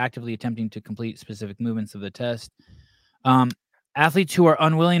they're actively attempting to complete specific movements of the test. Athletes who are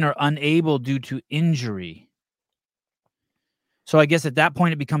unwilling or unable due to injury. So I guess at that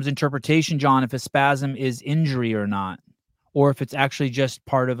point it becomes interpretation, John, if a spasm is injury or not, or if it's actually just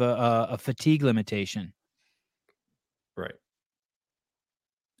part of a fatigue limitation. Right.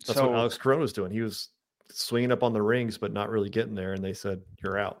 That's what Alex Caron was doing. He was swinging up on the rings, but not really getting there. And they said,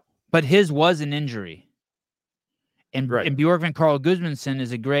 you're out. But his was an injury. And Bjorkman Carl Gudmundsson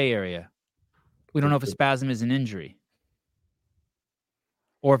is a gray area. We don't know if a spasm is an injury.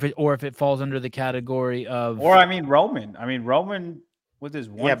 Or if it falls under the category of... Roman with his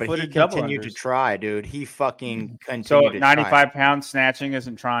one-footed but he double continued unders. to try, dude. He fucking continued So to 95 pounds snatching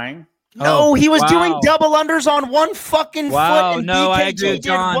isn't trying? No, he was doing double unders on one fucking foot. And no, BKG I agree with did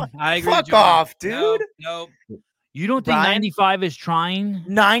John. one. I agree Fuck with John. off, dude. No. You don't think Brian? 95 is trying?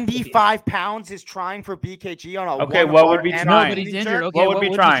 95 pounds is trying for BKG on a Okay, one what bar would be and trying? No, but he's injured. Okay, What would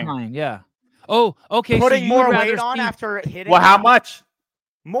be trying? Yeah. Oh, okay. Putting so you more would rather weight on see- after hitting. Well, how much?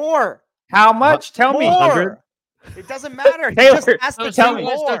 More. How much? Tell me. More. It doesn't matter. He Taylor, just has to tell do me.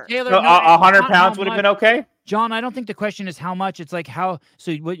 more. Taylor, So, no, 100 not pounds how would have been much. okay. John, I don't think the question is how much. It's like how.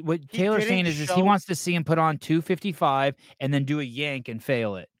 So what Taylor's saying didn't is he show- wants to see him put on 255 and then do a yank and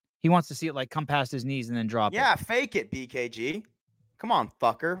fail it. He wants to see it like come past his knees and then drop Yeah, it. fake it, BKG. Come on,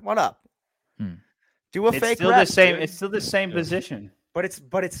 fucker. What up? Hmm. Do a It's fake still rep, the same. dude. It's still the same position. But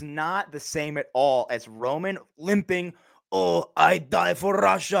it's not the same at all as Roman limping. Oh, I die for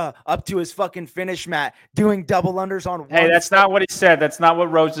Russia up to his fucking finish mat, doing double unders on one. Hey, that's not what he said. That's not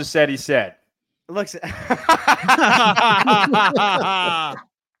what Rosa said. He said. Looks.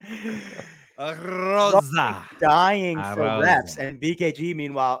 Rosa. Dying for Rosa. reps, and BKG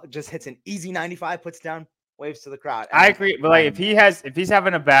meanwhile just hits an easy 95, puts down, waves to the crowd. I agree, but like if he's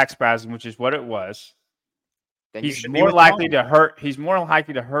having a back spasm, which is what it was, then you he's should be more likely withdrawing. to hurt. He's more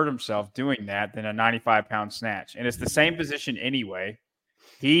likely to hurt himself doing that than a 95-pound snatch, and it's the same position anyway.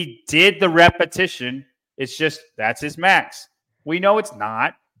 He did the repetition. It's just that's his max. We know it's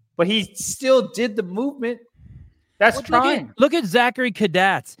not, but he still did the movement. That's trying. Look at Zachary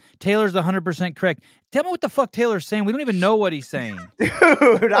Kadatz. Taylor's 100% correct. Tell me what the fuck Taylor's saying. We don't even know what he's saying.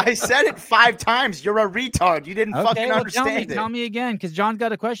 Dude, I said it 5 times. You're a retard. You didn't fucking well, understand it. Tell me again, because John's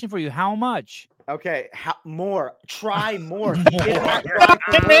got a question for you. How much? Okay, more. Try more. That's not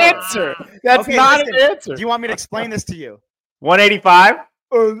an answer. That's Okay, not listen, an answer. Do you want me to explain this to you? 185.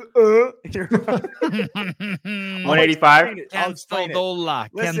 You're- 185. I'll explain it.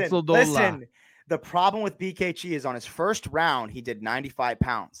 Cancel Dola. Listen, the problem with BKG is on his first round, he did 95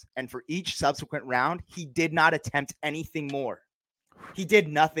 pounds. And for each subsequent round, he did not attempt anything more. He did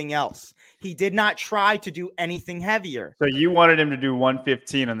nothing else. He did not try to do anything heavier. So you wanted him to do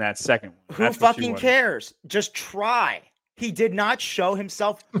 115 on that second one. Who That's what you fucking wanted. cares? Just try. He did not show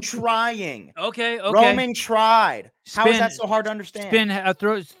himself trying. Okay. Roman tried. How is Spin- that so hard to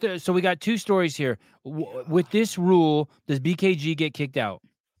understand? So we got 2 stories here. With this rule, does BKG get kicked out?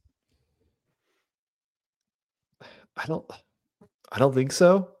 I don't think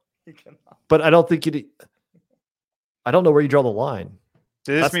so. But I don't think I don't know where you draw the line.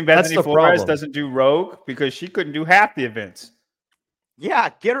 Does this That's- mean that's Bethany the Flores problem. doesn't do Rogue because she couldn't do half the events? Yeah,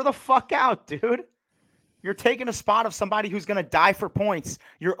 get her the fuck out, dude. You're taking a spot of somebody who's gonna die for points.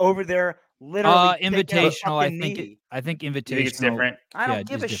 You're over there literally taking a Invitational. I fucking think. knee. I think You think it's invitational. different? I don't Yeah,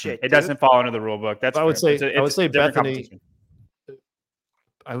 give it's a different. shit. It dude. doesn't fall under the rule book. That's I would fair. say- It's I would say a different Bethany- competition.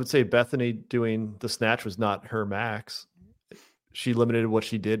 I would say Bethany doing the snatch was not her max. She limited what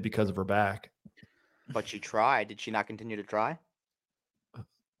she did because of her back. But she tried. Did she not continue to try?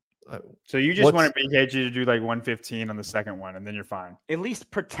 So you just What's- wanted BKG to do like 115 on the second one, and then you're fine. At least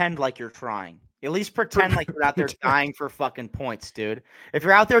pretend like you're trying. At least pretend like you're out there dying for fucking points, dude. If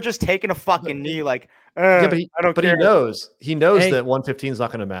you're out there just taking a fucking knee, like, Yeah, but he care. knows. He knows Hey. that 115 is not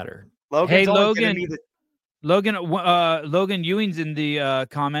going to matter. Logan's Hey, only gonna Logan. be the- Logan Ewing's in the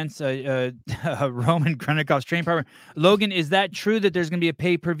comments. Roman Krenikov's training partner. Logan, is that true that there's going to be a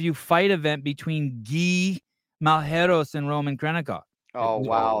pay-per-view fight event between Guy Malheiros and Roman Krenikov? Oh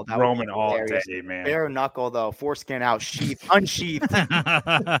wow, that would be Roman all hilarious. day, man. Bare knuckle though, foreskin out, unsheathed,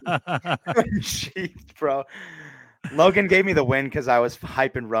 unsheathed, bro. Logan gave me the win because I was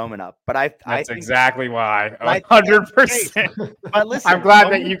hyping Roman up, but I That's think, exactly why. I- 100%. But listen, I'm glad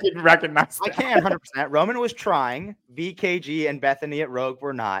that Roman- you can recognize I that. can 100%. Roman was trying. BKG and Bethany at Rogue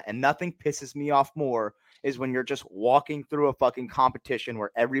were not, and nothing pisses me off more is when you're just walking through a fucking competition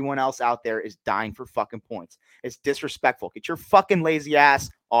where everyone else out there is dying for fucking points. It's disrespectful. Get your fucking lazy ass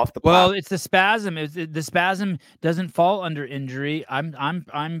off the Well, platform. it's the spasm. The spasm doesn't fall under injury.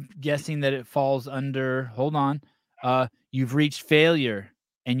 I'm guessing that it falls under. Hold on. You've reached failure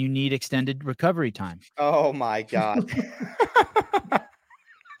and you need extended recovery time. Oh my god.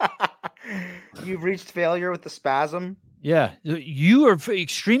 You've reached failure with the spasm. Yeah, you are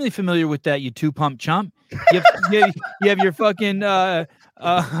extremely familiar with that. You 2-pump chump. You have your fucking you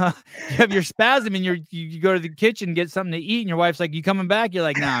have your spasm, and you go to the kitchen and get something to eat, and your wife's like, "You coming back?" You're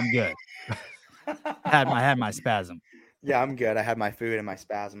like, "Nah, I'm good." I had my spasm. Yeah, I'm good. I had my food and my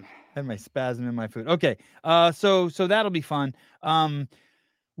spasm. Had my spasm in my food. Okay. So that'll be fun.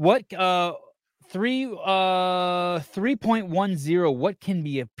 What 3.10, what can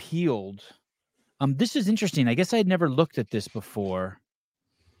be appealed? This is interesting. I guess I had never looked at this before.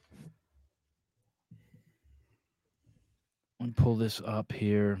 Let me pull this up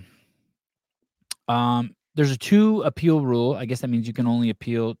here. There's a 2 appeal rule. I guess that means you can only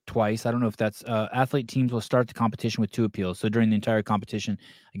appeal twice. I don't know if that's athlete teams will start the competition with 2 appeals. So during the entire competition,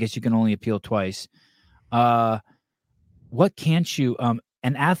 I guess you can only appeal twice. What can't you?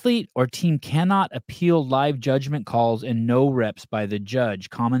 An athlete or team cannot appeal live judgment calls and no reps by the judge.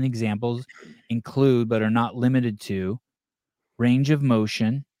 Common examples include, but are not limited to, range of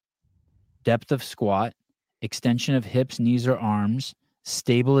motion, depth of squat, extension of hips, knees, or arms,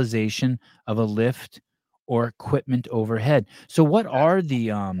 stabilization of a lift or equipment overhead. So what are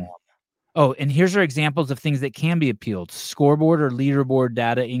the oh, and here's our examples of things that can be appealed. Scoreboard or leaderboard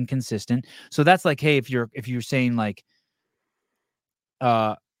data inconsistent. So that's like, hey, if you're saying like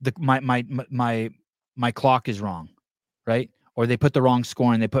my clock is wrong, right? Or they put the wrong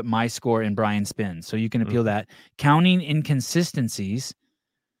score and they put my score in Brian Spins. So you can appeal that. Counting inconsistencies.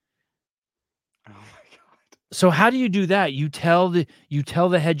 Oh my God. So how do you do that? You tell the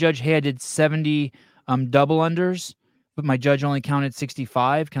head judge, hey, I did 70 double unders, but my judge only counted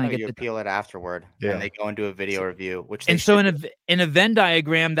 65. Can I get you the appeal it afterward? Yeah. And they go into a video review, which and so in a Venn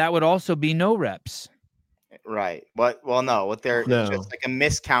diagram, that would also be no reps. right. What? Well, no. What they're No. it's just like a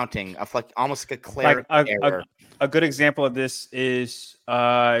miscounting of like almost like a clerical error. A good example of this is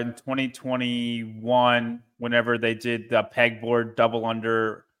in 2021, whenever they did the pegboard double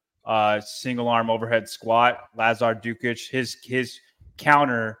under single arm overhead squat, Lazar Dukic, his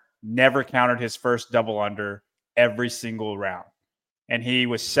counter never counted his first double under every single round. And he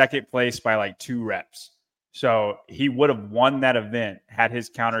was second place by like 2 reps. So he would have won that event had his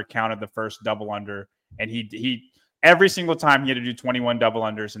counter counted the first double under. And he every single time he had to do 21 double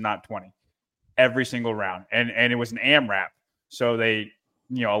unders and not 20. Every single round. And it was an AMRAP. So they,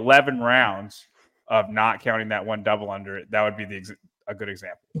 11 rounds of not counting that one double under, that would be a good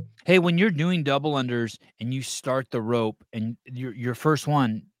example. Hey, when you're doing double unders and you start the rope and your first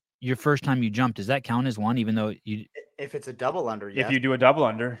time you jump, does that count as one, even though you? If it's a double under, yes. If you do a double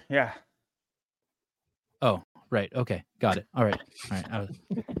under, yeah. Oh, right. Okay. Got it. All right. All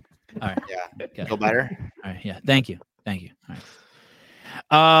right. Yeah. Feel better? All right. Yeah. Thank you. All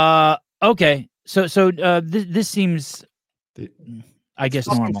right. Okay. So this seems, I guess,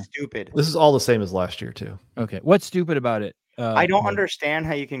 normal. Stupid. This is all the same as last year too. Okay. What's stupid about it? I don't understand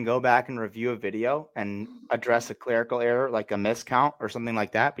how you can go back and review a video and address a clerical error like a miscount or something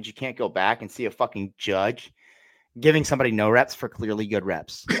like that, but you can't go back and see a fucking judge giving somebody no reps for clearly good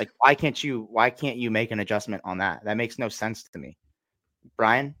reps. Like, why can't you make an adjustment on that? That makes no sense to me.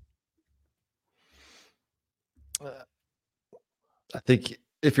 Brian? I think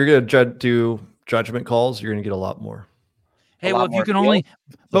if you're going to do judgment calls, you're going to get a lot more. Hey, well, if you can only,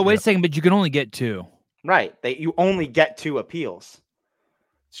 but wait a second, but you can only get 2. Right. You only get 2 appeals.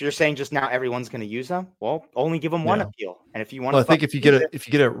 So you're saying just now everyone's going to use them? Well, only give them one appeal. And if you want I think if you get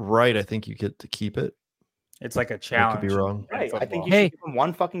it right, I think you get to keep it. It's like a challenge. I could be wrong. Right. I think you should give them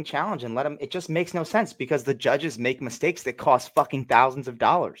one fucking challenge and let them. It just makes no sense because the judges make mistakes that cost fucking thousands of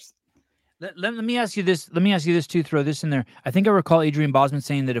dollars. Let me ask you this. Let me ask you this too. Throw this in there. I think I recall Adrian Bosman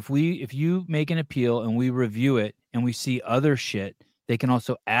saying that if you make an appeal and we review it and we see other shit, they can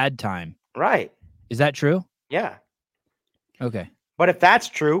also add time. Right. Is that true? Yeah. Okay. But if that's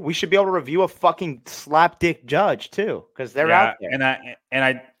true, we should be able to review a fucking slapdick judge too, because they're out there.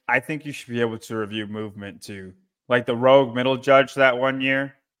 And I think you should be able to review movement too, like the rogue middle judge that one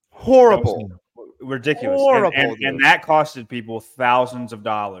year. Horrible. Ridiculous. Horrible, and that costed people thousands of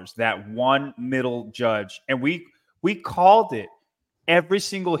dollars. That one middle judge, and we called it every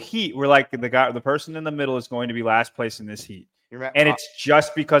single heat. We're like the person in the middle is going to be last place in this heat, and it's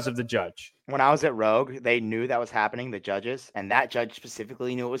just because of the judge. When I was at Rogue, they knew that was happening, the judges, and that judge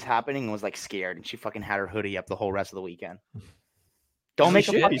specifically knew it was happening and was like scared, and she fucking had her hoodie up the whole rest of the weekend. Don't make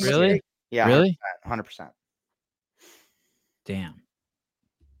a fucking really mistake. Yeah, really 100%. Damn.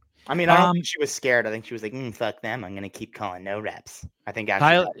 I mean, I don't think she was scared. I think she was like, fuck them. I'm going to keep calling no reps. I think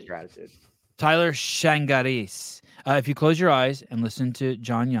actually that was her attitude. Tyler Shangaris. If you close your eyes and listen to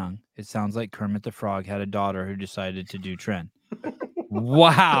John Young, it sounds like Kermit the Frog had a daughter who decided to do Tren.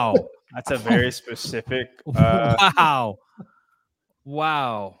 Wow. That's a very specific. Wow.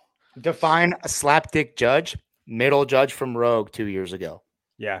 Define a slapdick judge, middle judge from Rogue 2 years ago.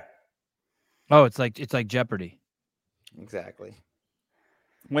 Yeah. Oh, it's like Jeopardy. Exactly.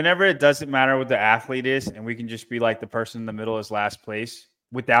 Whenever it doesn't matter what the athlete is, and we can just be like the person in the middle is last place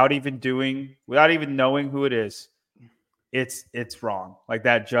without even knowing who it is, it's wrong. Like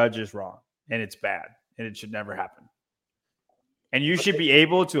that judge is wrong and it's bad and it should never happen. And you should be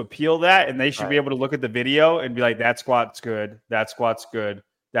able to appeal that, and they should be able to look at the video and be like, that squat's good, that squat's good,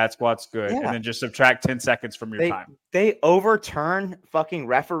 that squat's good, and then just subtract 10 seconds from your time. They overturn fucking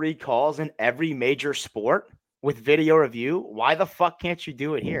referee calls in every major sport with video review. Why the fuck can't you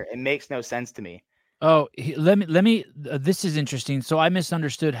do it here? It makes no sense to me. Oh, let me. This is interesting. So I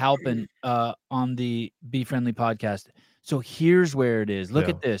misunderstood Halpin on the Be Friendly podcast. So here's where it is. Look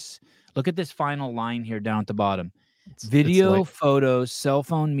Yeah. at this. Look at this final line here down at the bottom. It's Video, like- photos, cell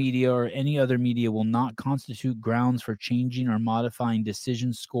phone media, or any other media will not constitute grounds for changing or modifying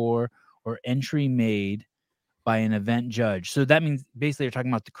decision score or entry made by an event judge. So that means basically you're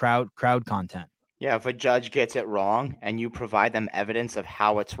talking about the crowd content. Yeah, if a judge gets it wrong and you provide them evidence of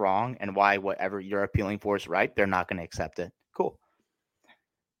how it's wrong and why whatever you're appealing for is right, they're not going to accept it. Cool.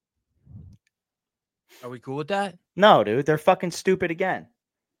 Are we cool with that? No, dude, they're fucking stupid again.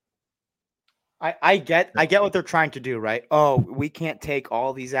 I get what they're trying to do, right? Oh, we can't take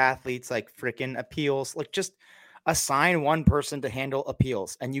all these athletes like freaking appeals. Like, just assign one person to handle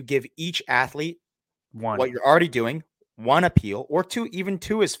appeals, and you give each athlete One. what you're already doing, one appeal, or two, even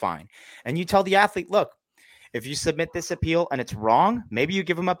two is fine. And you tell the athlete, look, if you submit this appeal and it's wrong, maybe you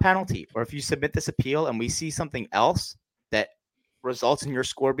give them a penalty. Or if you submit this appeal and we see something else that results in your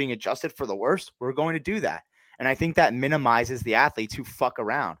score being adjusted for the worst, we're going to do that. And I think that minimizes the athletes who fuck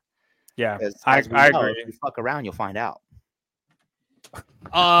around. Yeah, I agree. If you fuck around, you'll find out.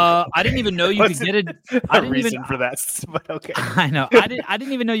 I didn't even know you could get it. I A didn't reason even. for that, but okay. I know. I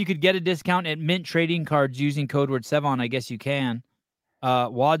didn't even know you could get a discount at Mint trading cards using code word Sevon. I guess you can.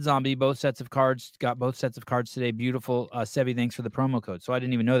 Wad Zombie, both sets of cards today. Beautiful. Sevi, thanks for the promo code. So I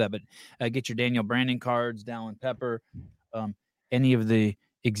didn't even know that, but get your Daniel Brandon cards, Dallin Pepper, any of the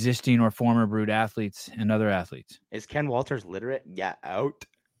existing or former Brood athletes and other athletes. Is Ken Walters literate? Yeah, out.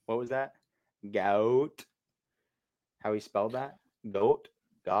 What was that? Goat. How he spelled that? Goat.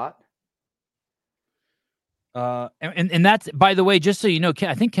 Got. And that's, by the way, just so you know,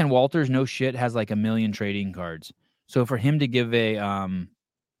 I think Ken Walters, no shit, has like 1 million trading cards. So for him to give an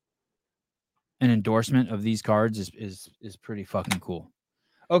endorsement of these cards is pretty fucking cool.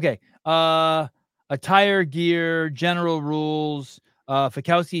 Okay. Attire, gear, general rules.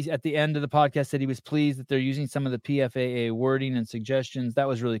 Fikowski at the end of the podcast said he was pleased that they're using some of the PFAA wording and suggestions. That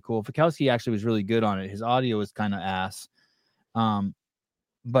was really cool. Fikowski actually was really good on it. His audio was kind of ass.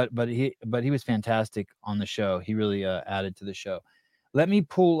 But he was fantastic on the show. He really added to the show. Let me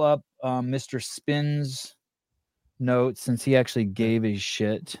pull up Mr. Spin's notes since he actually gave a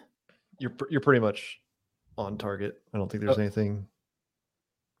shit. You're pretty much on target. I don't think there's anything.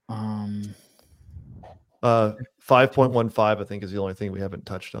 5.15, I think, is the only thing we haven't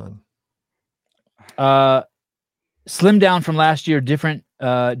touched on. Slim down from last year. Different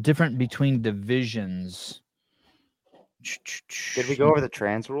between divisions. Did we go over the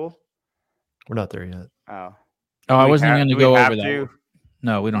trans rule? We're not there yet. Oh. I wasn't going to go over that. To?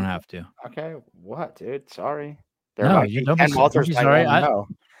 No, we don't have to. Okay. What, dude? Sorry. No, you don't be sorry.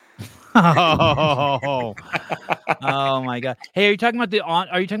 Oh my god! Hey, are you talking about the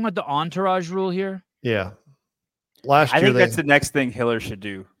entourage rule here? Yeah. I think that's the next thing Hiller should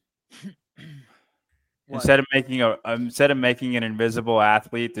do. What? Instead of making an invisible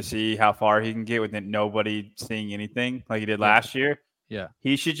athlete to see how far he can get with nobody seeing anything like he did last year. Yeah.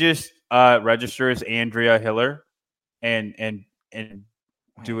 He should just register as Andrea Hiller and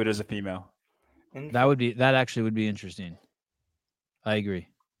do it as a female. That actually would be interesting. I agree.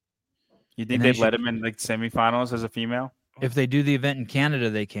 You think they'd let him in like semifinals as a female? If they do the event in Canada,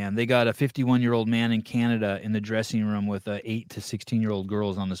 they can. They got a 51-year-old man in Canada in the dressing room with 8 to 16-year-old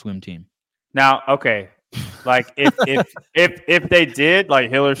girls on the swim team. Now, okay, like if they did, like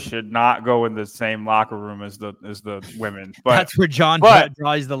Hiller should not go in the same locker room as the women. But that's where John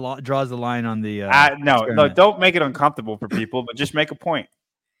draws the line on the. No, don't make it uncomfortable for people, but just make a point.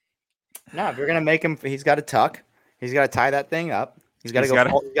 No, if you're gonna make him, he's got to tuck. He's got to tie that thing up. He's got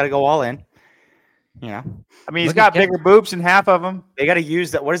to go all in. You know, I mean, he's got bigger boobs than half of them. They got to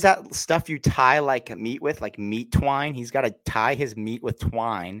use that. What is that stuff you tie like meat with, like meat twine? He's got to tie his meat with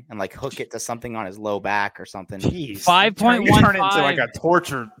twine and like hook it to something on his low back or something. Jeez, 5.15 turn into like a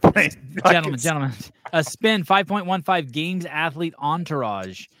torture. Gentlemen, a spin 5.15 games athlete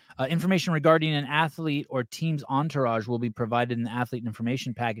entourage. Information regarding an athlete or team's entourage will be provided in the athlete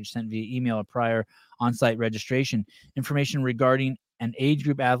information package sent via email or prior on-site registration. Information regarding an age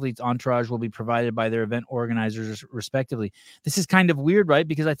group athlete's entourage will be provided by their event organizers respectively. This is kind of weird, right?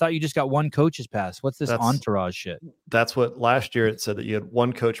 Because I thought you just got one coach's pass. What's this entourage shit? That's what last year it said, that you had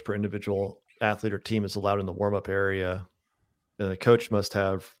one coach per individual athlete or team is allowed in the warm-up area. And the coach must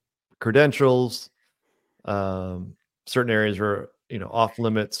have credentials. Certain areas are, off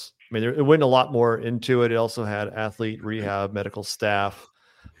limits. I mean, it went a lot more into it. It also had athlete rehab, medical staff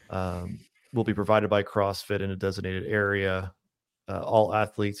will be provided by CrossFit in a designated area. All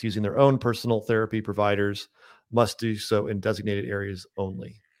athletes using their own personal therapy providers must do so in designated areas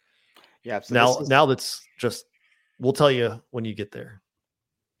only. Yeah. So now that's just, we'll tell you when you get there.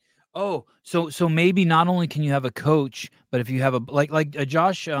 Oh, so maybe not only can you have a coach, but if you have a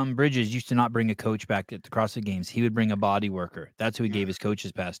Josh Bridges used to not bring a coach back at the CrossFit Games, he would bring a body worker. That's who he gave his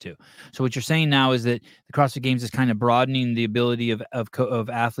coaches pass to. So what you're saying now is that the CrossFit Games is kind of broadening the ability of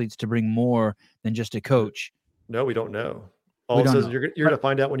athletes to bring more than just a coach. No, we don't know. All it says you're going to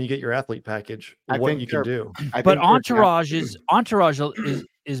find out when you get your athlete package what you can do. But entourage is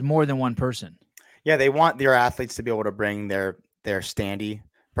more than one person. Yeah, they want their athletes to be able to bring their standee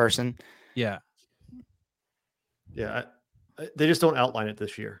person. Yeah. Yeah. They just don't outline it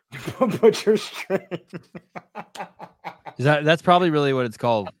this year. Butcher string. That's probably really what it's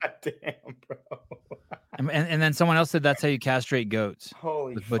called. Damn, bro. And then someone else said that's how you castrate goats.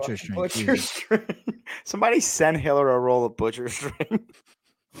 Holy with butcher string. Butcher string. Somebody send Hiller a roll of butcher string.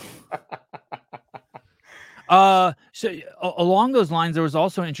 So along those lines, there was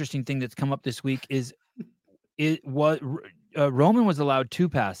also an interesting thing that's come up this week. Roman was allowed 2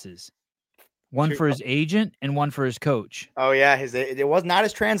 passes, one for his agent and one for his coach. Oh yeah, it was not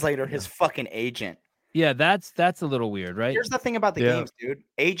his translator, his fucking agent. Yeah, that's a little weird, right? Here's the thing about the games, dude.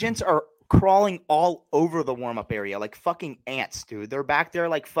 Agents are crawling all over the warm-up area like fucking ants, dude. They're back there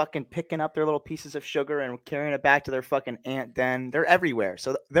like fucking picking up their little pieces of sugar and carrying it back to their fucking ant den. They're everywhere.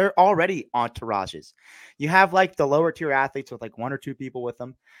 So they're already entourages. You have like the lower tier athletes with like 1 or 2 people with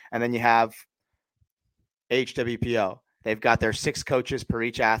them. And then you have HWPO. They've got their 6 coaches per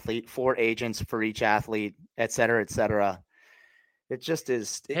each athlete, 4 agents for each athlete, et cetera, et cetera. It just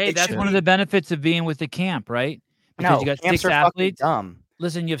is. Hey, that's one of the benefits of being with the camp, right? Because you got 6 athletes. Dumb.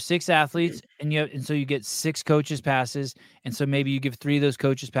 Listen, you have 6 athletes, and so you get 6 coaches passes, and so maybe you give 3 of those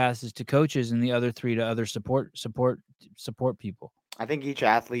coaches passes to coaches, and the other 3 to other support people. I think each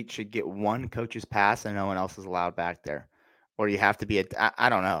athlete should get 1 coach's pass, and no one else is allowed back there, or you have to be I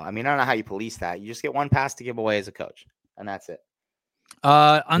don't know. I mean, I don't know how you police that. You just get 1 pass to give away as a coach, and that's it.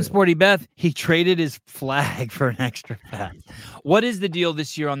 Unsporty Beth, he traded his flag for an extra pass. What is the deal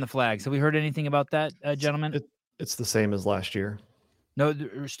this year on the flags? Have we heard anything about that, gentlemen? It's the same as last year. No,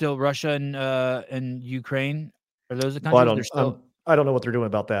 still Russia and Ukraine. Are those the countries? Well, I don't know what they're doing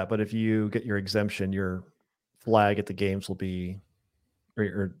about that, but if you get your exemption, your flag at the games will be,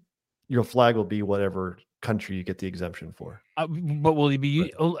 or your flag will be whatever country you get the exemption for. But will he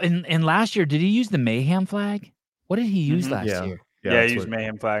be? And last year, did he use the Mayhem flag? What did he use last year? Yeah, he used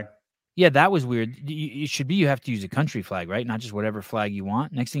Mayhem flag. Yeah, that was weird. It should be you have to use a country flag, right? Not just whatever flag you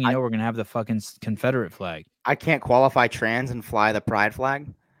want. Next thing you know, we're gonna have the fucking Confederate flag. I can't qualify trans and fly the pride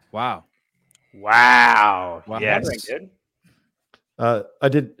flag. Wow. Yes. I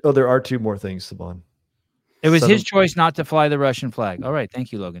did. Oh, there are 2 more things, Saban. It was his choice not to fly the Russian flag. All right,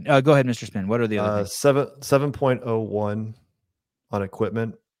 thank you, Logan. Go ahead, Mr. Spin. What are the other things? 7.01 on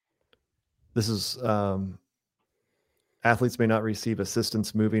equipment. This is athletes may not receive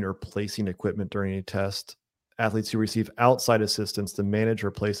assistance moving or placing equipment during a test. Athletes who receive outside assistance to manage or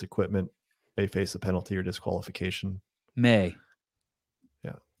place equipment may face a penalty or disqualification. May.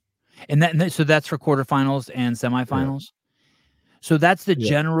 Yeah. And so that's for quarterfinals and semifinals. Yeah. So that's the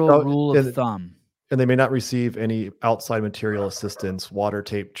general rule of thumb. And they may not receive any outside material assistance, water,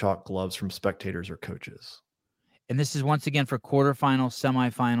 tape, chalk, gloves from spectators or coaches. And this is once again for quarterfinals,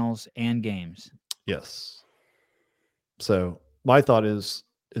 semifinals, and games. Yes. So my thought is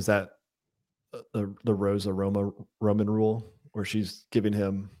that the Rosa Roman rule, where she's giving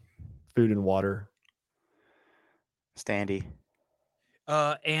him food and water. Standee.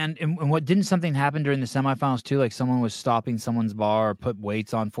 And what didn't something happen during the semifinals too? Like someone was stopping someone's bar or put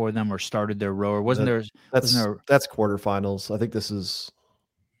weights on for them or started their row, or that's quarterfinals. I think this is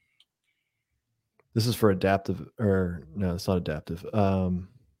for adaptive, or no, it's not adaptive.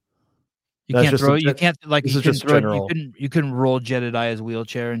 You can't throw. You can't like. You couldn't throw. You couldn't roll Jedediah's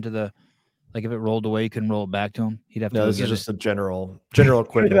wheelchair into the. Like if it rolled away, you couldn't roll it back to him. He'd have to. No, this is just a general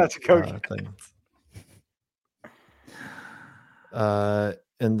equipment. That's a coach thing.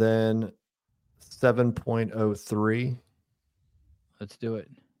 And then 7.03. Let's do it.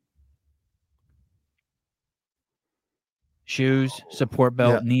 Shoes, support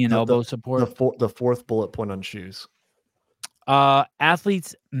belt, knee and elbow support. The 4th bullet point on shoes.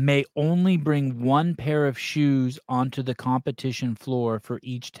 Athletes may only bring 1 pair of shoes onto the competition floor for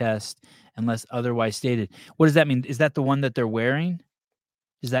each test unless otherwise stated. What does that mean? Is that the one that they're wearing?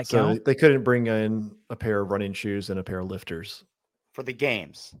 Does that count? They couldn't bring in a pair of running shoes and a pair of lifters. For the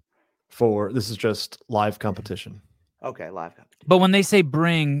games. This is just live competition. Okay, live competition. But when they say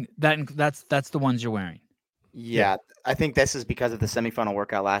bring, that's the ones you're wearing. Yeah, I think this is because of the semifinal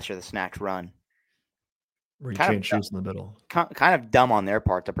workout last year, the snatch run. Where you change shoes in the middle. Kind of dumb on their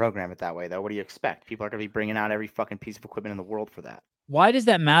part to program it that way, though. What do you expect? People are going to be bringing out every fucking piece of equipment in the world for that. Why does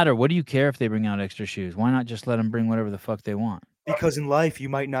that matter? What do you care if they bring out extra shoes? Why not just let them bring whatever the fuck they want? Because in life, you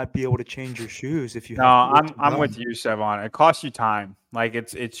might not be able to change your shoes if you No, have. I'm with you, Sevon. It costs you time. Like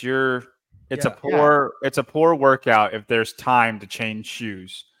it's a Yeah. poor workout if there's time to change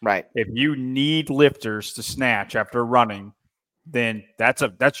shoes. Right. If you need lifters to snatch after running, then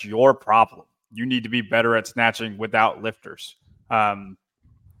that's your problem. You need to be better at snatching without lifters. I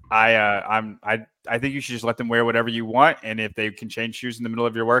think you should just let them wear whatever you want, and if they can change shoes in the middle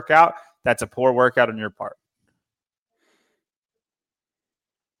of your workout, that's a poor workout on your part.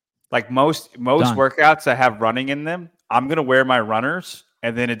 Like most Done. workouts that have running in them, I'm gonna wear my runners,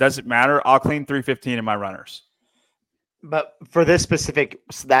 and then it doesn't matter. I'll clean 315 in my runners. But for this specific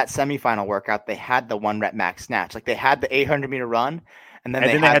that semifinal workout, they had the 1 rep max snatch. Like they had the 800-meter run, and then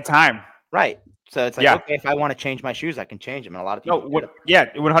they had time. Right. So it's like, okay, if I want to change my shoes, I can change them. And a lot of people,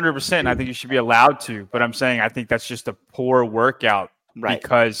 100%. I think you should be allowed to. But I'm saying I think that's just a poor workout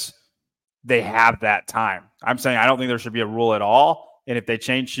because they have that time. I'm saying I don't think there should be a rule at all. And if they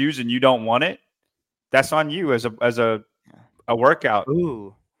change shoes and you don't want it, that's on you as a workout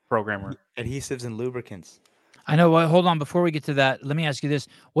programmer. Adhesives and lubricants. I know. Hold on. Before we get to that, let me ask you this: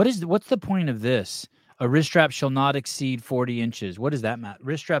 what's the point of this? A wrist strap shall not exceed 40 inches. What does that matter?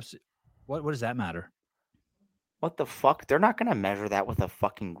 Wrist straps. What does that matter? What the fuck? They're not gonna measure that with a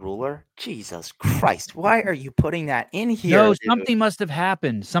fucking ruler. Jesus Christ! Why are you putting that in here? No, something must have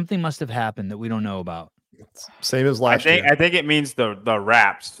happened. Something must have happened that we don't know about. Same as last year. I think it means the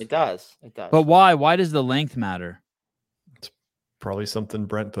wraps. It does. But why? Why does the length matter? It's probably something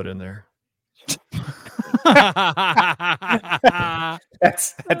Brent put in there.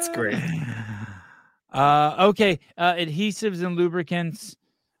 That's great. Okay. Adhesives and lubricants.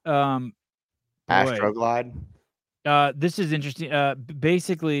 Astroglide. This is interesting.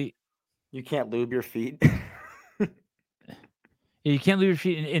 Basically, you can't lube your feet. You can't lube your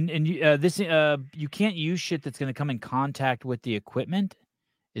feet, and you can't use shit that's going to come in contact with the equipment.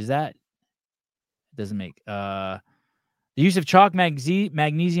 Is that doesn't make the use of chalk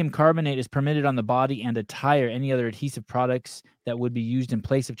magnesium carbonate is permitted on the body and a tire. Any other adhesive products that would be used in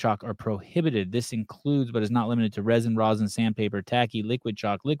place of chalk are prohibited. This includes, but is not limited to, resin, rosin, sandpaper, tacky, liquid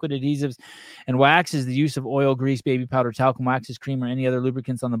chalk, liquid adhesives, and waxes. The use of oil, grease, baby powder, talcum waxes, cream, or any other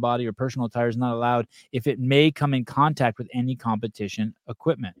lubricants on the body or personal tire is not allowed if it may come in contact with any competition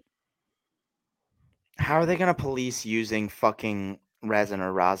equipment. How are they going to police using fucking resin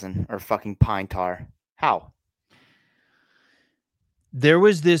or rosin or fucking pine tar? How? There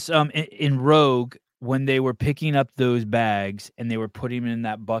was this in Rogue when they were picking up those bags and they were putting them in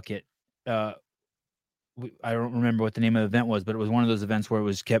that bucket. I don't remember what the name of the event was, but it was one of those events where it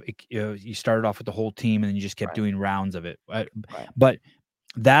was you started off with the whole team and then you just kept doing rounds of it. Right. But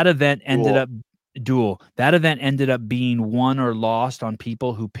that event ended up That event ended up being won or lost on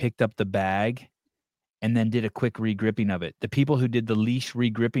people who picked up the bag and then did a quick regripping of it. The people who did the least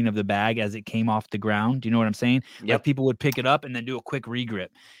regripping of the bag as it came off the ground, do you know what I'm saying? Yep. Like people would pick it up and then do a quick regrip.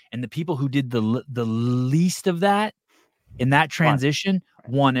 And the people who did the least of that in that transition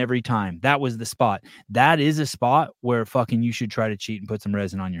won every time. That was the spot. That is a spot where fucking you should try to cheat and put some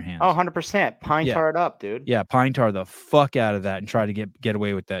resin on your hands. Oh, 100%. Pine tar it up, dude. Yeah, pine tar the fuck out of that and try to get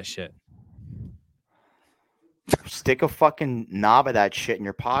away with that shit. Stick a fucking knob of that shit in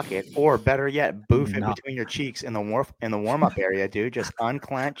your pocket, or better yet, boof it between your cheeks in the warm up area, dude. Just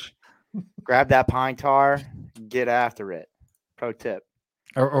unclench, grab that pine tar, get after it. Pro tip.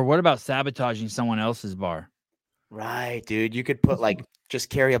 Or what about sabotaging someone else's bar? Right, dude. You could put just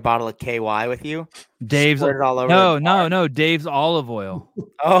carry a bottle of KY with you. Dave's it all over. No. Dave's olive oil.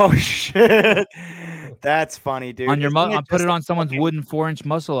 Oh shit. That's funny, dude. On your put it on someone's wooden 4-inch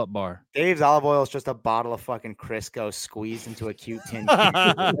muscle up bar. Dave's olive oil is just a bottle of fucking Crisco squeezed into a cute tin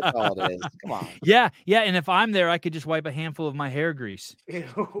can. That's all it is. Come on. Yeah. And if I'm there, I could just wipe a handful of my hair grease.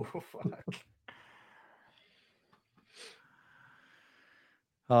 Ew, fuck.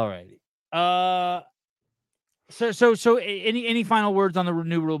 All righty. So any final words on the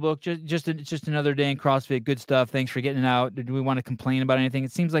new rule book? Just another day in CrossFit. Good stuff. Thanks for getting it out. Do we want to complain about anything?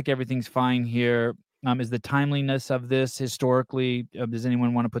 It seems like everything's fine here. Is the timeliness of this historically? Does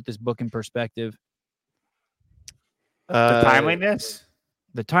anyone want to put this book in perspective? The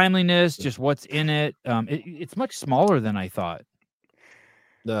timeliness, just what's in it. It's much smaller than I thought.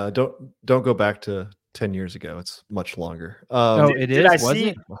 Don't go back to 10 years ago. It's much longer. It is. Was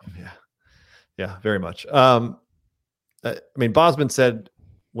it? Yeah, very much. I mean, Bosman said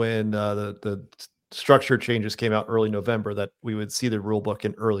when the structure changes came out early November that we would see the rule book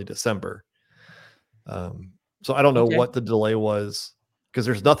in early December. So I don't know what the delay was, because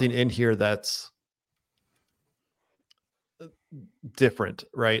there's nothing in here that's different,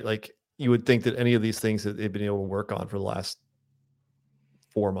 right? Like you would think that any of these things that they've been able to work on for the last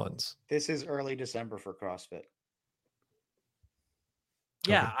 4 months. This is early December for CrossFit.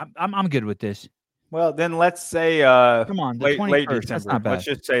 Yeah, I'm good with this. Well, then let's say Come on, the late 21st. December. That's not bad. Let's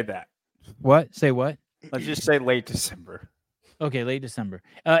just say that. What? Say what? Let's just say late December. Okay, late December.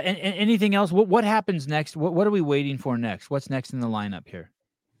 And anything else? What happens next? What are we waiting for next? What's next in the lineup here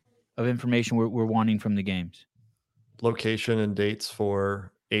of information we're wanting from the games? Location and dates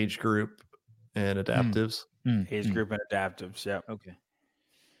for age group and adaptives. Age group and adaptives. Yeah. Okay.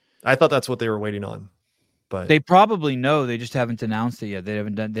 I thought that's what they were waiting on, but They probably know. They just haven't announced it yet. They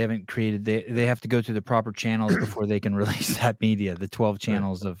haven't created. They have to go through the proper channels before they can release that media. The 12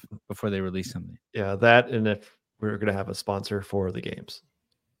 channels before they release something. yeah, that and if we're going to have a sponsor for the games.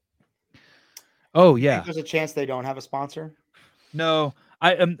 Oh I yeah. think there's a chance they don't have a sponsor. No,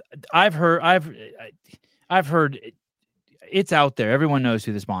 I've heard it's out there. Everyone knows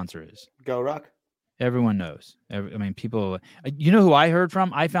who the sponsor is. Go Ruck. Everyone knows. I mean, people. You know who I heard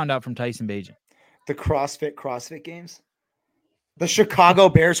from? I found out from Tyson Bagent. The CrossFit games. The Chicago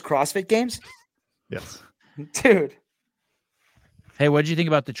Bears CrossFit games. Yes. Dude, Hey, what did you think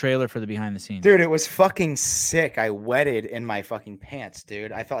about the trailer for the behind the scenes? it was fucking sick. I wetted in my fucking pants,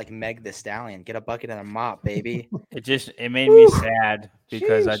 dude. I felt like Meg the Stallion. Get a bucket and a mop, baby. It made me Woo. sad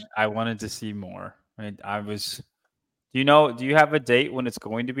because Sheesh. I wanted to see more. I was. Do you have a date when it's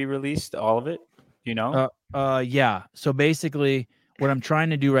going to be released? All of it? Do you know? Yeah. So basically, what I'm trying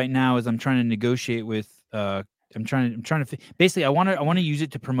to do right now is I'm trying to negotiate with. Basically, I want to use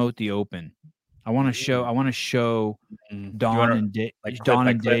it to promote the Open. I want to show Don and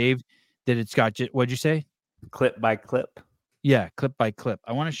Dave that it's got. What'd you say? Clip by clip. Yeah, clip by clip.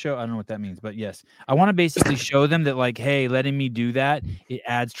 I want to show. I don't know what that means, but yes, I want to basically show them that, like, hey, letting me do that, it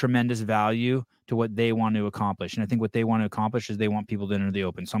adds tremendous value to what they want to accomplish. And I think what they want to accomplish is they want people to enter the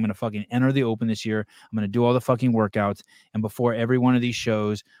Open. So I'm going to fucking enter the Open this year. I'm going to do all the fucking workouts. And before every one of these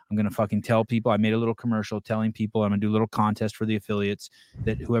shows, I'm going to fucking tell people. I made a little commercial telling people I'm going to do a little contest for the affiliates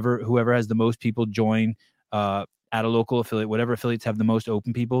that whoever has the most people join at a local affiliate, whatever affiliates have the most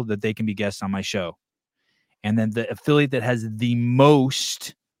Open people, that they can be guests on my show. And then the affiliate that has the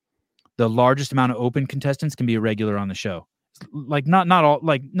largest amount of Open contestants can be a regular on the show. Like not all,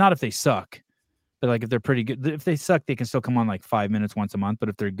 like not if they suck, but like if they're pretty good. If they suck, they can still come on like 5 minutes once a month. But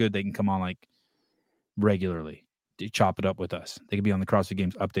if they're good, they can come on like regularly. They chop it up with us. They could be on the CrossFit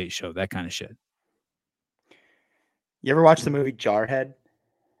Games update show, that kind of shit. You ever watch the movie Jarhead?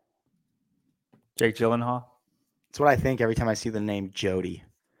 Jake Gyllenhaal. It's what I think every time I see the name Jody.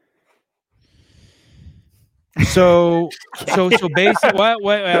 So basically,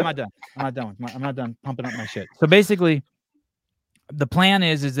 wait, I'm not done. I'm not done pumping up my shit. So basically, the plan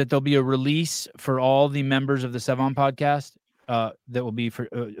is that there'll be a release for all the members of the Sevon podcast that will be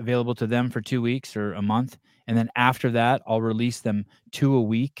available to them for 2 weeks or a month, and then after that, I'll release them 2 a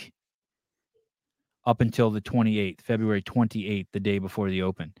week up until the 28th, February 28th, the day before the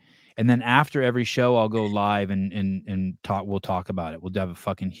Open. And then after every show, I'll go live and talk. We'll talk about it. We'll have a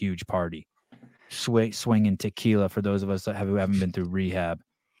fucking huge party. Swinging tequila for those of us who haven't been through rehab.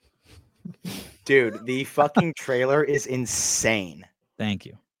 Dude, the fucking trailer is insane. Thank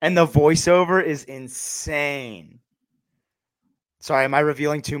you. And the voiceover is insane. Sorry, am I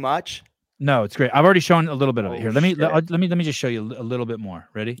revealing too much? No, it's great. I've already shown a little bit of it. Oh, Here, let me shit. just show you a little bit more.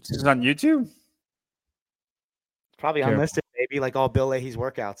 Ready? This is on YouTube. It's probably Careful. unlisted, maybe like all Bill Leahy's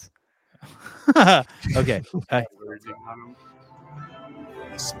workouts. Okay.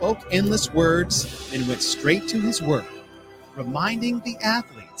 He spoke endless words and went straight to his work, reminding the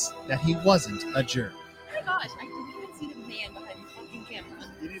athletes that he wasn't a jerk. Oh my gosh, I didn't even see the man behind the fucking camera.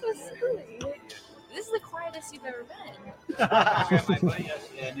 So silly. This is the quietest you've ever been.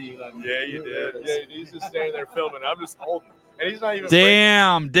 Yeah, you did. Yeah, he's just standing there filming. I'm just holding. And he's not even.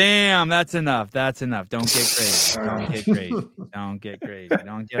 Damn. That's enough. Don't get crazy. Don't get crazy.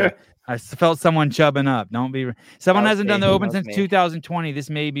 I felt someone chubbing up. Don't be. Someone hasn't done the Open since 2020.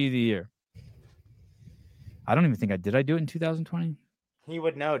 This may be the year. I don't even think I did. I do it in 2020. He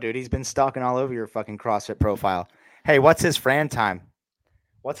would know, dude. He's been stalking all over your fucking CrossFit profile. Hey, what's his Fran time?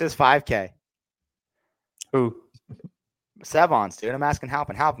 What's his 5K? Who? Sevon's, dude. I'm asking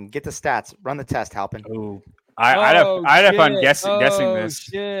Halpin. Halpin, get the stats. Run the test, Halpin. Who? I'd have fun guessing this.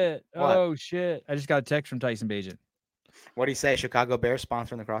 Shit. What? Oh shit! I just got a text from Tyson Bagent. What do you say? Chicago Bears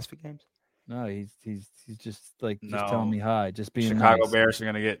sponsoring the CrossFit Games? No, he's just like No. just telling me hi, just being Chicago nice. Bears are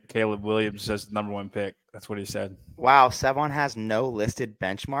going to get Caleb Williams as the number 1 pick. That's what he said. Wow, Sevon has no listed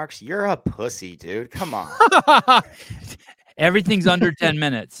benchmarks. You're a pussy, dude. Come on. Everything's under 10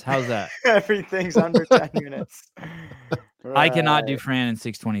 minutes. How's that? Everything's under 10 minutes. I cannot do Right. Fran in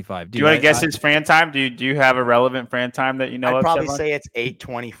 625. Do you want to guess I- his Fran time? Do you have a relevant Fran time that you know I'd of? probably Stefan? say it's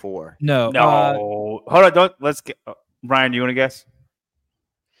 8:24. No. No. Hold on. Don't. Let's get. Ryan, do you want to guess?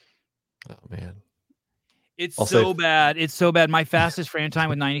 Oh man. It's I'll so say- bad. It's so bad. My fastest Fran time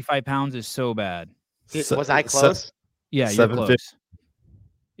with 95 pounds is so bad. Was I close? Yeah, you're 750. close.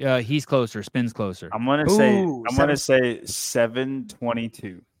 Yeah, he's closer. Spins closer. I'm gonna say. Ooh, I'm gonna say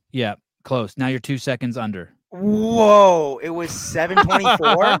 7:22. Yeah, close. Now you're 2 seconds under. Whoa! It was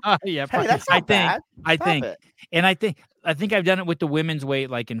 7:24. Yeah, Hey, that's I not bad. I Stop think, it. and I think I've done it with the women's weight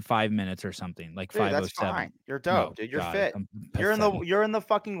like in 5 minutes or something, like Dude, that's 5:07. fine. You're No, dope, dude. You're God, fit. I'm You're in pathetic. the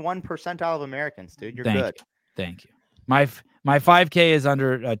fucking 1% of Americans, dude. You're Thank good. you. Thank you. My 5K is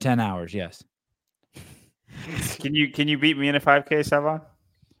under 10 hours. Yes. Can you beat me in a 5K, Savon?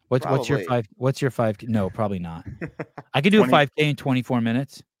 What's your Probably. 5? What's your 5? No, probably not. I could do 20 a 5K in 24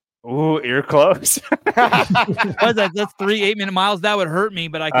 minutes. Ooh, you're close. What's that? That's 3 8-minute miles. That would hurt me,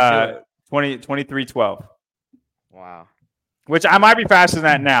 but I could do it. 23:12. Wow. Which I might be faster than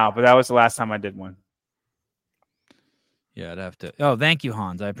that now, but that was the last time I did one. Yeah, I'd have to. Oh, thank you,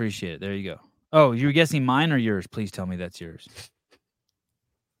 Hans. I appreciate it. There you go. Oh, you're guessing mine or yours? Please tell me that's yours.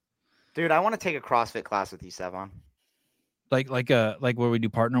 Dude, I want to take a CrossFit class with you, Sevon. Like where we do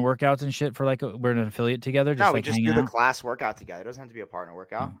partner workouts and shit for we're an affiliate together. Just No, we like just hanging do the out. class workout together. It doesn't have to be a partner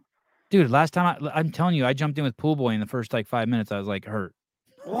workout. Dude, last time I'm telling you, I jumped in with Pool Boy in the first 5 minutes. I was like hurt.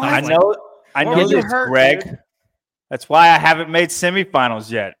 What? I know What were you this, hurt, Greg. dude? That's why I haven't made semifinals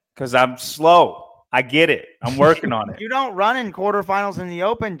yet, because I'm slow. I get it. I'm working on it. You don't run in quarterfinals in the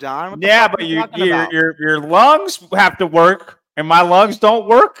Open, John. What the Yeah, fuck but are you talking about? your lungs have to work, and my lungs don't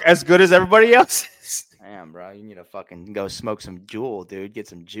work as good as everybody else's. Damn, bro, you need to fucking go smoke some Juul, dude. Get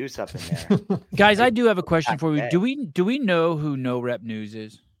some juice up in there. Guys, I do have a question Back for you. day. Do we know who No Rep News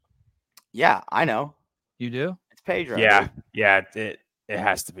is? Yeah, I know. You do? It's Pedro. Yeah, it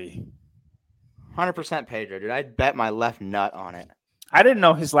has to be. 100% Pedro, dude. I'd bet my left nut on it. I didn't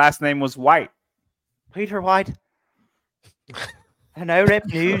know his last name was White. Peter White. No rep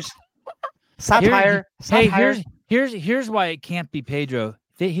news. Satire. Hey, Satire. here's why it can't be Pedro.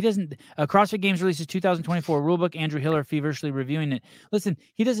 He doesn't. CrossFit Games releases 2024 rulebook. Andrew Hiller feverishly reviewing it. Listen,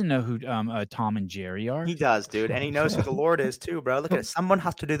 he doesn't know who Tom and Jerry are. He does, dude. And he knows who the Lord is too, bro. Look at it. Someone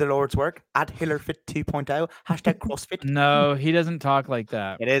has to do the Lord's work. At HillerFit 2.0. Hashtag CrossFit. No, he doesn't talk like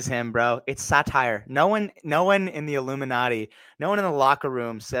that. It is him, bro. It's satire. No one in the Illuminati, no one in the locker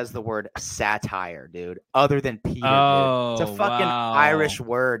room says the word satire, dude, other than Peter. Oh, dude. It's a fucking wow. Irish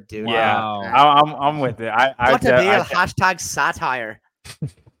word, dude. Wow. I'm with it. I What a deal. I- Hashtag satire.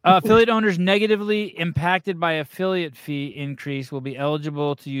 Affiliate owners negatively impacted by affiliate fee increase will be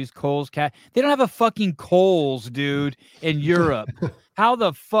eligible to use Kohl's cat. They don't have a fucking Kohl's, dude, in Europe. How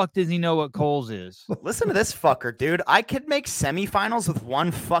the fuck does he know what Kohl's is? Listen to this fucker, dude. I could make semifinals with one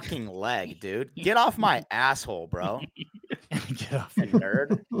fucking leg, dude. Get off my asshole, bro. Get off. You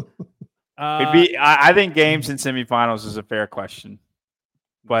nerd. It'd be. I think games and semifinals is a fair question,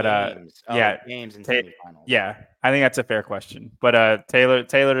 but Games. Oh, yeah, games and ta- semifinals. yeah, I think that's a fair question. But Taylor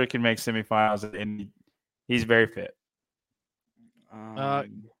can make semifinals, and he's very fit.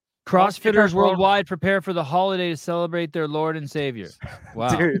 CrossFitters worldwide prepare for the holiday to celebrate their Lord and Savior. Wow.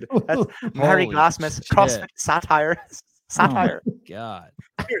 Dude, that's Merry Holy Glassmas. shit. CrossFit satire. Satire. Oh my God.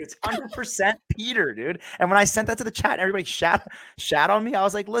 Dude, it's 100% Peter, dude. And when I sent that to the chat, everybody shat on me. I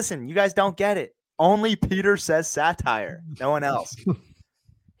was like, listen, you guys don't get it. Only Peter says satire. No one else.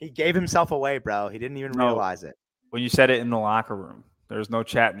 He gave himself away, bro. He didn't even No. realize it. When you said it in the locker room, there's no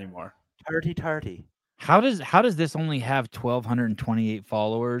chat anymore. Turty. How does this only have 1,228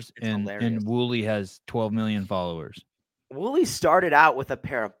 followers It's and hilarious. Wooly has 12 million followers? Wooly started out with a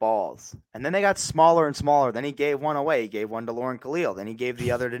pair of balls, and then they got smaller and smaller. Then he gave one away. He gave one to Lauren Khalil. Then he gave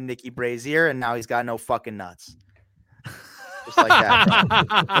the other to Nikki Brazier, and now he's got no fucking nuts. Just like that.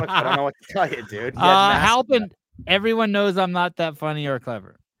 Bro. Look, I don't know what to tell you, dude. He had massive Halpin, nuts. everyone knows I'm not that funny or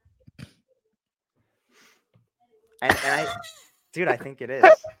clever. And dude, I think it is.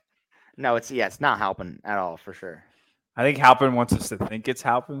 No, it's not Halpin at all for sure. I think Halpin wants us to think it's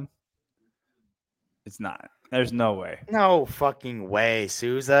Halpin. It's not. There's no way. No fucking way,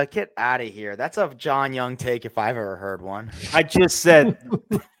 Souza. Get out of here. That's a John Young take if I've ever heard one. I just said.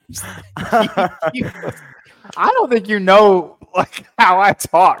 I don't think you know like how I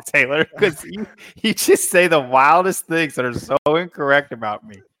talk, Taylor, because you just say the wildest things that are so incorrect about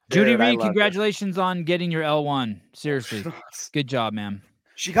me. Judy Dude, I Reed, love it. congratulations on getting your L1. Seriously. Good job, ma'am.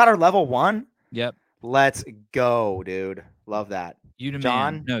 She got her level 1. Yep. Let's go, dude. Love that. You the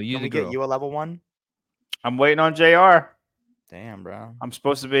John, man. No, you can the we girl. get you a level 1? I'm waiting on JR. Damn, bro. I'm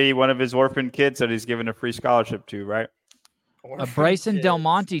supposed to be one of his orphan kids that he's given a free scholarship to, right? Bryson Del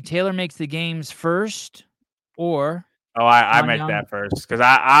Monte, Taylor makes the games first, or I make that first because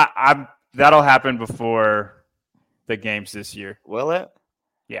I that'll happen before the games this year. Will it?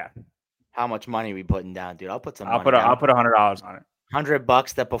 Yeah. How much money are we putting down, dude? I'll put some. I'll put $100 on it.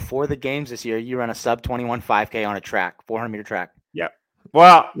 $100 that before the games this year, you run a sub 21 5K on a track, 400-meter track. Yep.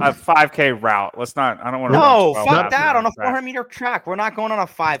 Well, a 5K route. Let's not. I don't want to. No, fuck that on a 400-meter track. We're not going on a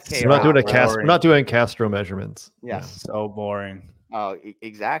 5K. We're not doing Castro measurements. Yes. So boring. Oh,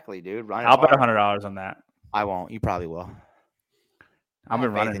 exactly, dude. I'll bet $100 on that. I won't. You probably will. I've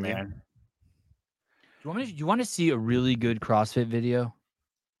been running, man. Do you want to see a really good CrossFit video?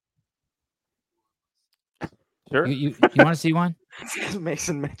 Sure. You want to see one?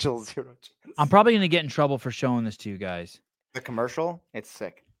 Mason Mitchell 0 chance. I'm probably going to get in trouble for showing this to you guys. The commercial, it's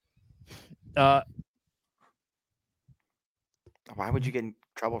sick. Why would you get in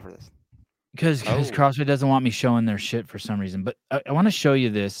trouble for this? Because CrossFit doesn't want me showing their shit for some reason. But I want to show you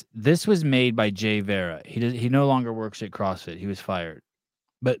this. This was made by Jay Vera. He no longer works at CrossFit. He was fired.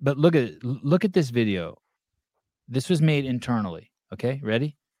 But look at this video. This was made internally. Okay,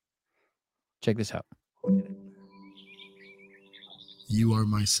 ready? Check this out. You are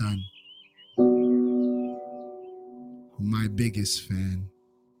my son. My biggest fan.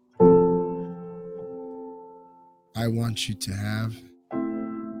 I want you to have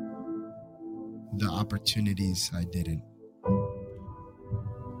the opportunities I didn't.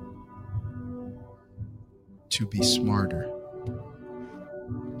 To be smarter.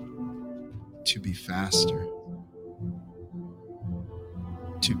 To be faster.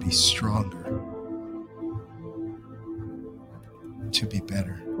 To be stronger. To be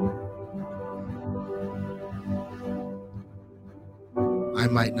better. I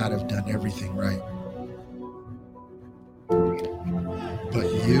might not have done everything right, but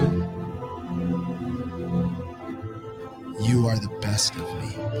you are the best of me.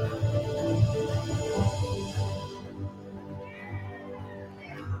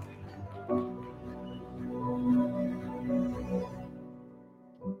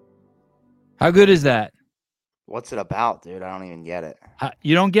 How good is that? What's it about, dude? I don't even get it.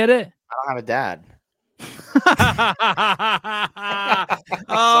 You don't get it? I don't have a dad.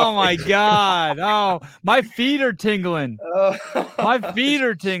 Oh my God. Oh, my feet are tingling. My feet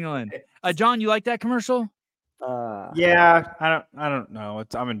are tingling. John, you like that commercial? Yeah, I don't know.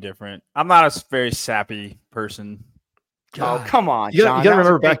 I'm indifferent. I'm not a very sappy person. God. Oh, come on. You gotta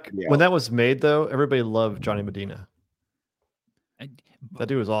remember back when that was made, though, everybody loved Johnny Medina. That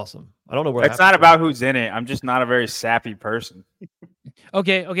dude was awesome. I don't know where it's not about who's in it. I'm just not a very sappy person.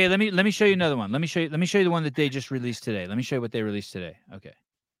 Okay. Let me show you another one. Let me show you the one that they just released today. Let me show you what they released today. Okay.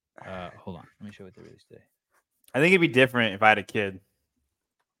 Hold on. Let me show you what they released today. I think it'd be different if I had a kid.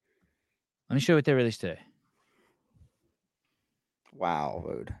 Let me show you what they released today. Wow,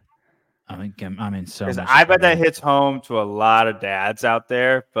 dude. I'm in so much. I bet that hits home to a lot of dads out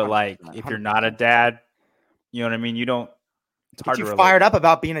there. But like, if you're not a dad, you know what I mean. You don't. It's hard to relate. Fired up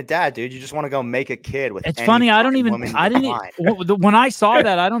about being a dad, dude. You just want to go make a kid with. It's funny. When I saw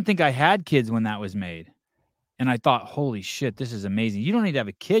that, I don't think I had kids when that was made, and I thought, holy shit, this is amazing. You don't need to have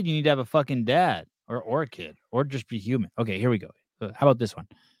a kid. You need to have a fucking dad or a kid or just be human. Okay, here we go. How about this one?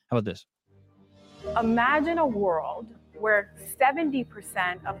 How about this? Imagine a world where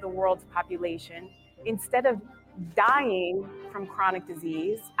 70% of the world's population, instead of dying from chronic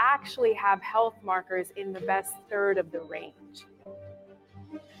disease, actually have health markers in the best third of the range.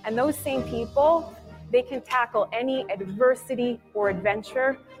 And those same people, they can tackle any adversity or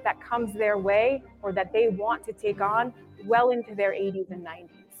adventure that comes their way or that they want to take on well into their 80s and 90s.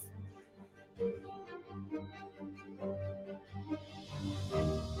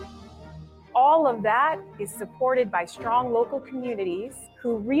 All of that is supported by strong local communities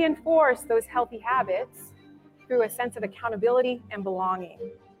who reinforce those healthy habits through a sense of accountability and belonging.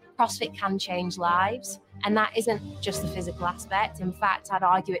 CrossFit can change lives, and that isn't just the physical aspect. In fact, I'd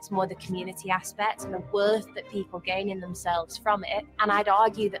argue it's more the community aspect and the worth that people gain in themselves from it. And I'd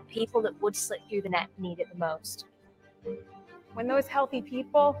argue that people that would slip through the net need it the most. When those healthy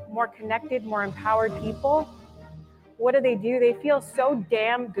people, more connected, more empowered people, what do? They feel so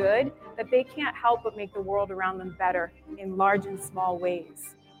damn good that they can't help but make the world around them better in large and small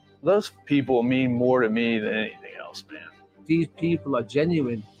ways. Those people mean more to me than anything else, man. These people are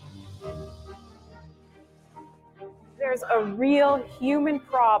genuine. There's a real human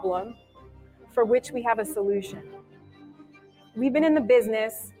problem for which we have a solution. We've been in the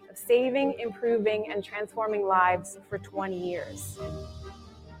business of saving, improving, and transforming lives for 20 years.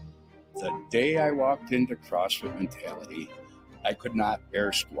 The day I walked into CrossFit Mentality, I could not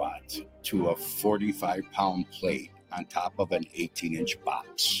air squat to a 45-pound plate on top of an 18-inch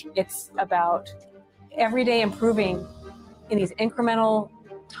box. It's about every day improving in these incremental,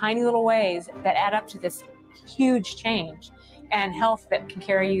 tiny little ways that add up to this huge change and health that can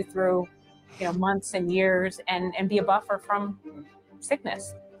carry you through, months and years and be a buffer from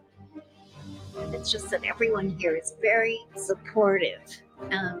sickness. It's just that everyone here is very supportive.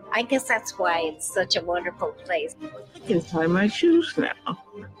 I guess that's why it's such a wonderful place. I can tie my shoes now.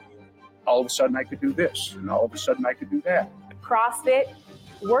 All of a sudden I could do this, and all of a sudden I could do that. CrossFit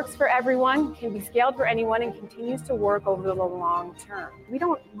works for everyone, can be scaled for anyone, and continues to work over the long term. We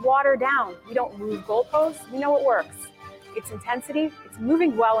don't water down. We don't move goalposts. We know it works. It's intensity, it's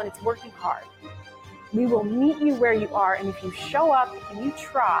moving well, and it's working hard. We will meet you where you are, and if you show up and you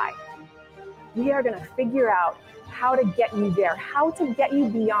try, we are going to figure out how to get you there, how to get you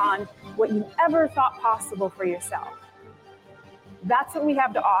beyond what you ever thought possible for yourself. That's what we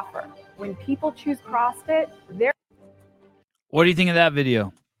have to offer. When people choose CrossFit, they're... What do you think of that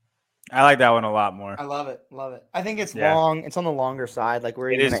video? I like that one a lot more. I love it. Love it. I think it's long. It's on the longer side. Like,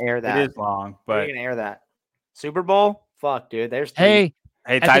 we're going to air that. It is long, but we're going to air that. Super Bowl? Fuck, dude. There's three.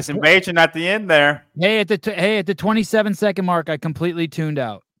 Hey, Tyson Bagent at the end there. Hey, at the 27-second mark, I completely tuned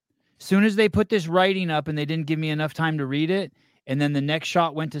out. Soon as they put this writing up and they didn't give me enough time to read it, and then the next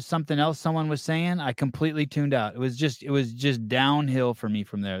shot went to something else someone was saying, I completely tuned out. It was just downhill for me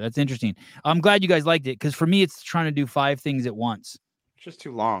from there. That's interesting. I'm glad you guys liked it, because for me, it's trying to do 5 things at once. It's just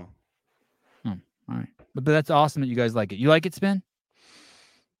too long. All right. But that's awesome that you guys like it. You like it, Spin?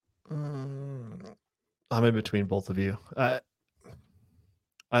 I'm in between both of you.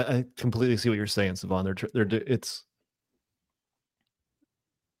 I completely see what you're saying, Savon.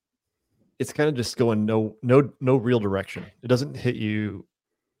 It's kind of just going no real direction. It doesn't hit you,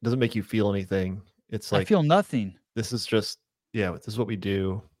 doesn't make you feel anything. It's like, I feel nothing. This is just, this is what we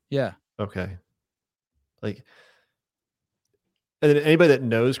do. Yeah. Okay. Like, and then anybody that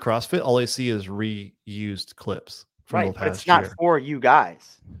knows CrossFit, all they see is reused clips from the past but it's not year. for you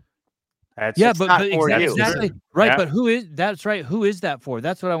guys. But you. Exactly right. Yeah. But who is? That's right. Who is that for?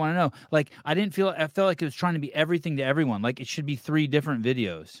 That's what I want to know. Like, I felt like it was trying to be everything to everyone. Like, it should be 3 different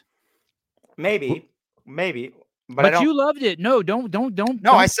videos. Maybe, but I don't, you loved it. No, don't.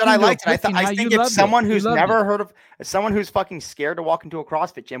 No, I said I liked it. I think if someone who's never heard of, someone who's fucking scared to walk into a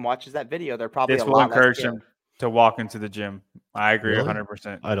CrossFit gym watches that video, they're probably this will encourage them to walk into the gym. I agree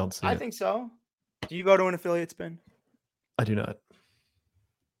 100%. I don't see it. I think so. Do you go to an affiliate Spin? I do not.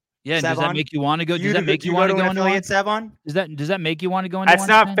 Yeah, does that make you want to go? Does that make you want to go into affiliate, Savon? Does that make you want to go into? That's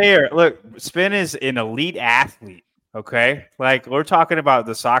not fair. Look, Spin is an elite athlete. Okay, like, we're talking about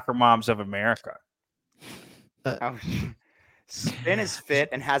the soccer moms of America. Spin is fit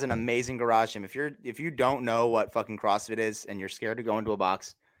and has an amazing garage gym. If you don't know what fucking CrossFit is and you're scared to go into a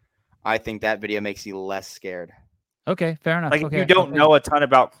box, I think that video makes you less scared. Okay, fair enough. Like, you don't know a ton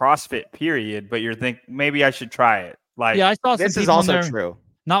about CrossFit, period, but you're thinking maybe I should try it. Like, yeah, I saw some this is also true.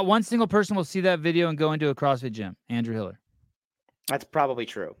 Not one single person will see that video and go into a CrossFit gym. Andrew Hiller. That's probably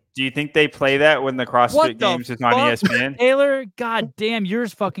true. Do you think they play that when the CrossFit Games is on ESPN? Taylor, god damn, you're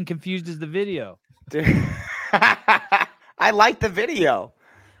as fucking confused as the video. Dude. I like the video.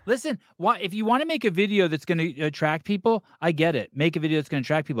 Listen, if you want to make a video that's going to attract people, I get it. Make a video that's going to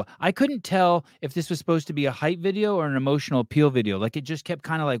attract people. I couldn't tell if this was supposed to be a hype video or an emotional appeal video. Like, it just kept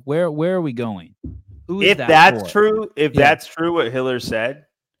kind of like, where are we going? Who is if that that's for? True, if that's true, what Hiller said,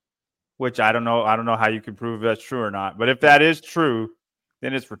 which I don't know how you can prove that's true or not. But if that is true,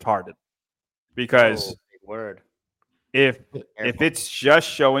 then it's retarded. Because if it's just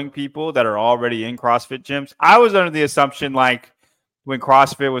showing people that are already in CrossFit gyms, I was under the assumption, like, when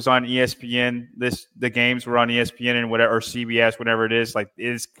CrossFit was on ESPN, the games were on ESPN and whatever, or CBS, whatever it is, like,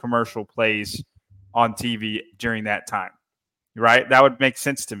 is commercial plays on TV during that time, right? That would make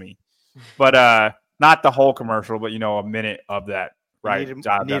sense to me, but not the whole commercial, but a minute of that, right?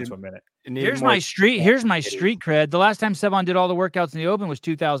 That's 1 minute. Here's my street cred. The last time Sevon did all the workouts in the open was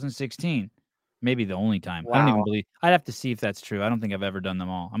 2016. Maybe the only time. Wow. I don't even believe. I'd have to see if that's true. I don't think I've ever done them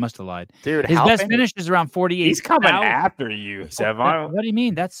all. I must have lied. Dude, his best finish is around 48. He's coming after you, Sevon. What do you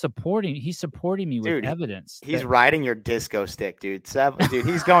mean? That's supporting. He's supporting me with evidence. He's riding your disco stick, dude. Dude,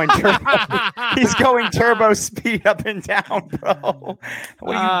 he's going turbo speed up and down, bro.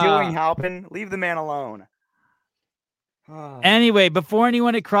 What are you doing, Halpin? Leave the man alone. Anyway, before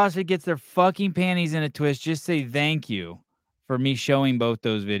anyone at CrossFit gets their fucking panties in a twist, just say thank you for me showing both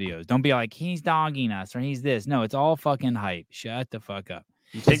those videos. Don't be like, he's dogging us or he's this. No, it's all fucking hype. Shut the fuck up.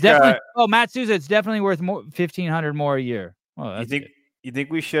 It's definitely, Matt Souza, it's definitely worth more, $1,500 more a year. Well, that's you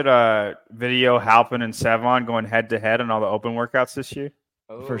think we should video Halpin and Sevon going head to head on all the open workouts this year?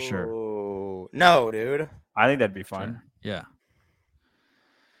 For sure. No, dude. I think that'd be fun. Sure. Yeah.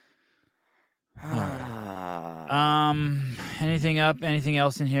 Anything up? Anything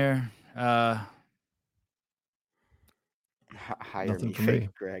else in here? Hire Nothing me, for fake me.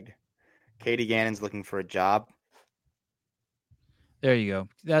 Greg. Katie Gannon's looking for a job. There you go.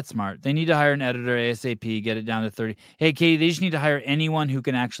 That's smart. They need to hire an editor ASAP, get it down to 30. Hey, Katie, they just need to hire anyone who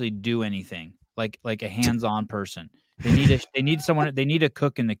can actually do anything, like a hands-on person. They need someone. They need a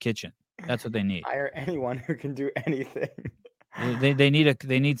cook in the kitchen. That's what they need. Hire anyone who can do anything. They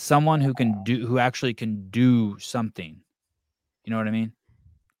need someone who actually can do something. You know what I mean?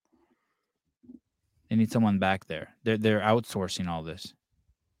 They need someone back there. They're outsourcing all this.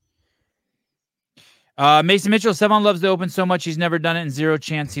 Mason Mitchell, Sevon loves the Open so much he's never done it, and zero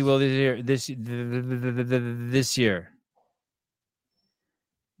chance he will this year.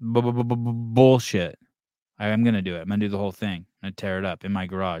 Bullshit. I'm gonna do it. I'm gonna do the whole thing. I'm gonna tear it up in my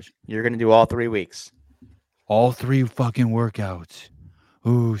garage. You're gonna do all 3 weeks. All 3 fucking workouts.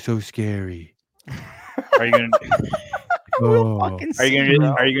 Ooh, so scary. Are you gonna? Are you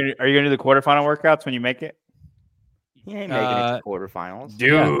gonna do the quarterfinal workouts when you make it? He ain't making it to quarterfinals.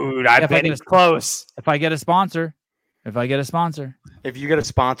 Dude, I bet it's close. If I get a sponsor. If you get a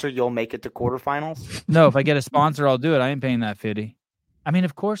sponsor, you'll make it to quarterfinals? No, if I get a sponsor, I'll do it. I ain't paying that $50. I mean,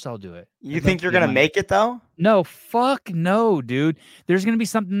 of course I'll do it. You think you're going to make it, though? No, fuck no, dude. There's going to be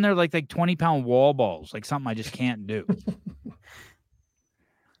something there like 20-pound wall balls, like something I just can't do.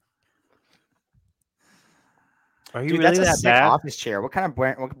 Are you Dude, really that's a that sick bad? office chair.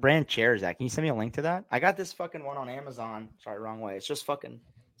 What brand chair is that? Can you send me a link to that? I got this fucking one on Amazon. Sorry, wrong way. It's just fucking.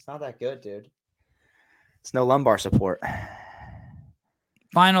 It's not that good, dude. It's no lumbar support.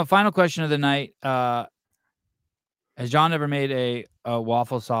 Final question of the night. Has John ever made a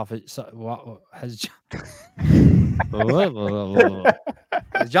waffle sausage? Has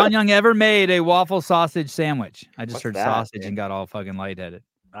John Young ever made a waffle sausage sandwich? I just heard sausage and got all fucking lightheaded.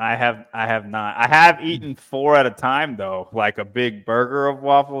 I have not. I have eaten 4 at a time though, like a big burger of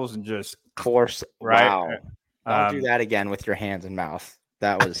waffles and just force. Right? Wow. Don't do that again with your hands and mouth.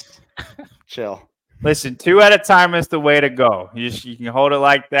 That was chill. Listen, 2 at a time is the way to go. You can hold it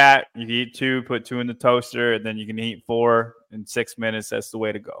like that. You can eat 2, put 2 in the toaster, and then you can eat 4 in 6 minutes. That's the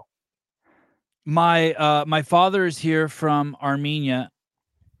way to go. My father is here from Armenia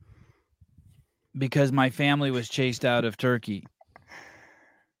because my family was chased out of Turkey.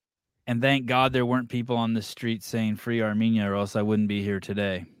 And thank God there weren't people on the street saying free Armenia, or else I wouldn't be here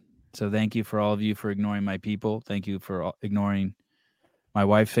today. So thank you for all of you for ignoring my people. Thank you for ignoring my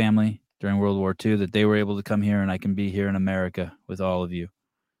wife's family during World War II, that they were able to come here and I can be here in America with all of you.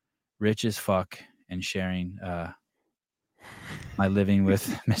 Rich as fuck and sharing my living with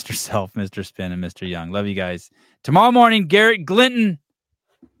Mr. Self, Mr. Spin, and Mr. Young. Love you guys. Tomorrow morning, Garrett Glinton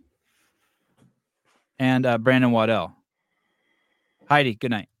and Brandon Waddell. Heidi,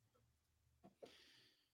 good night.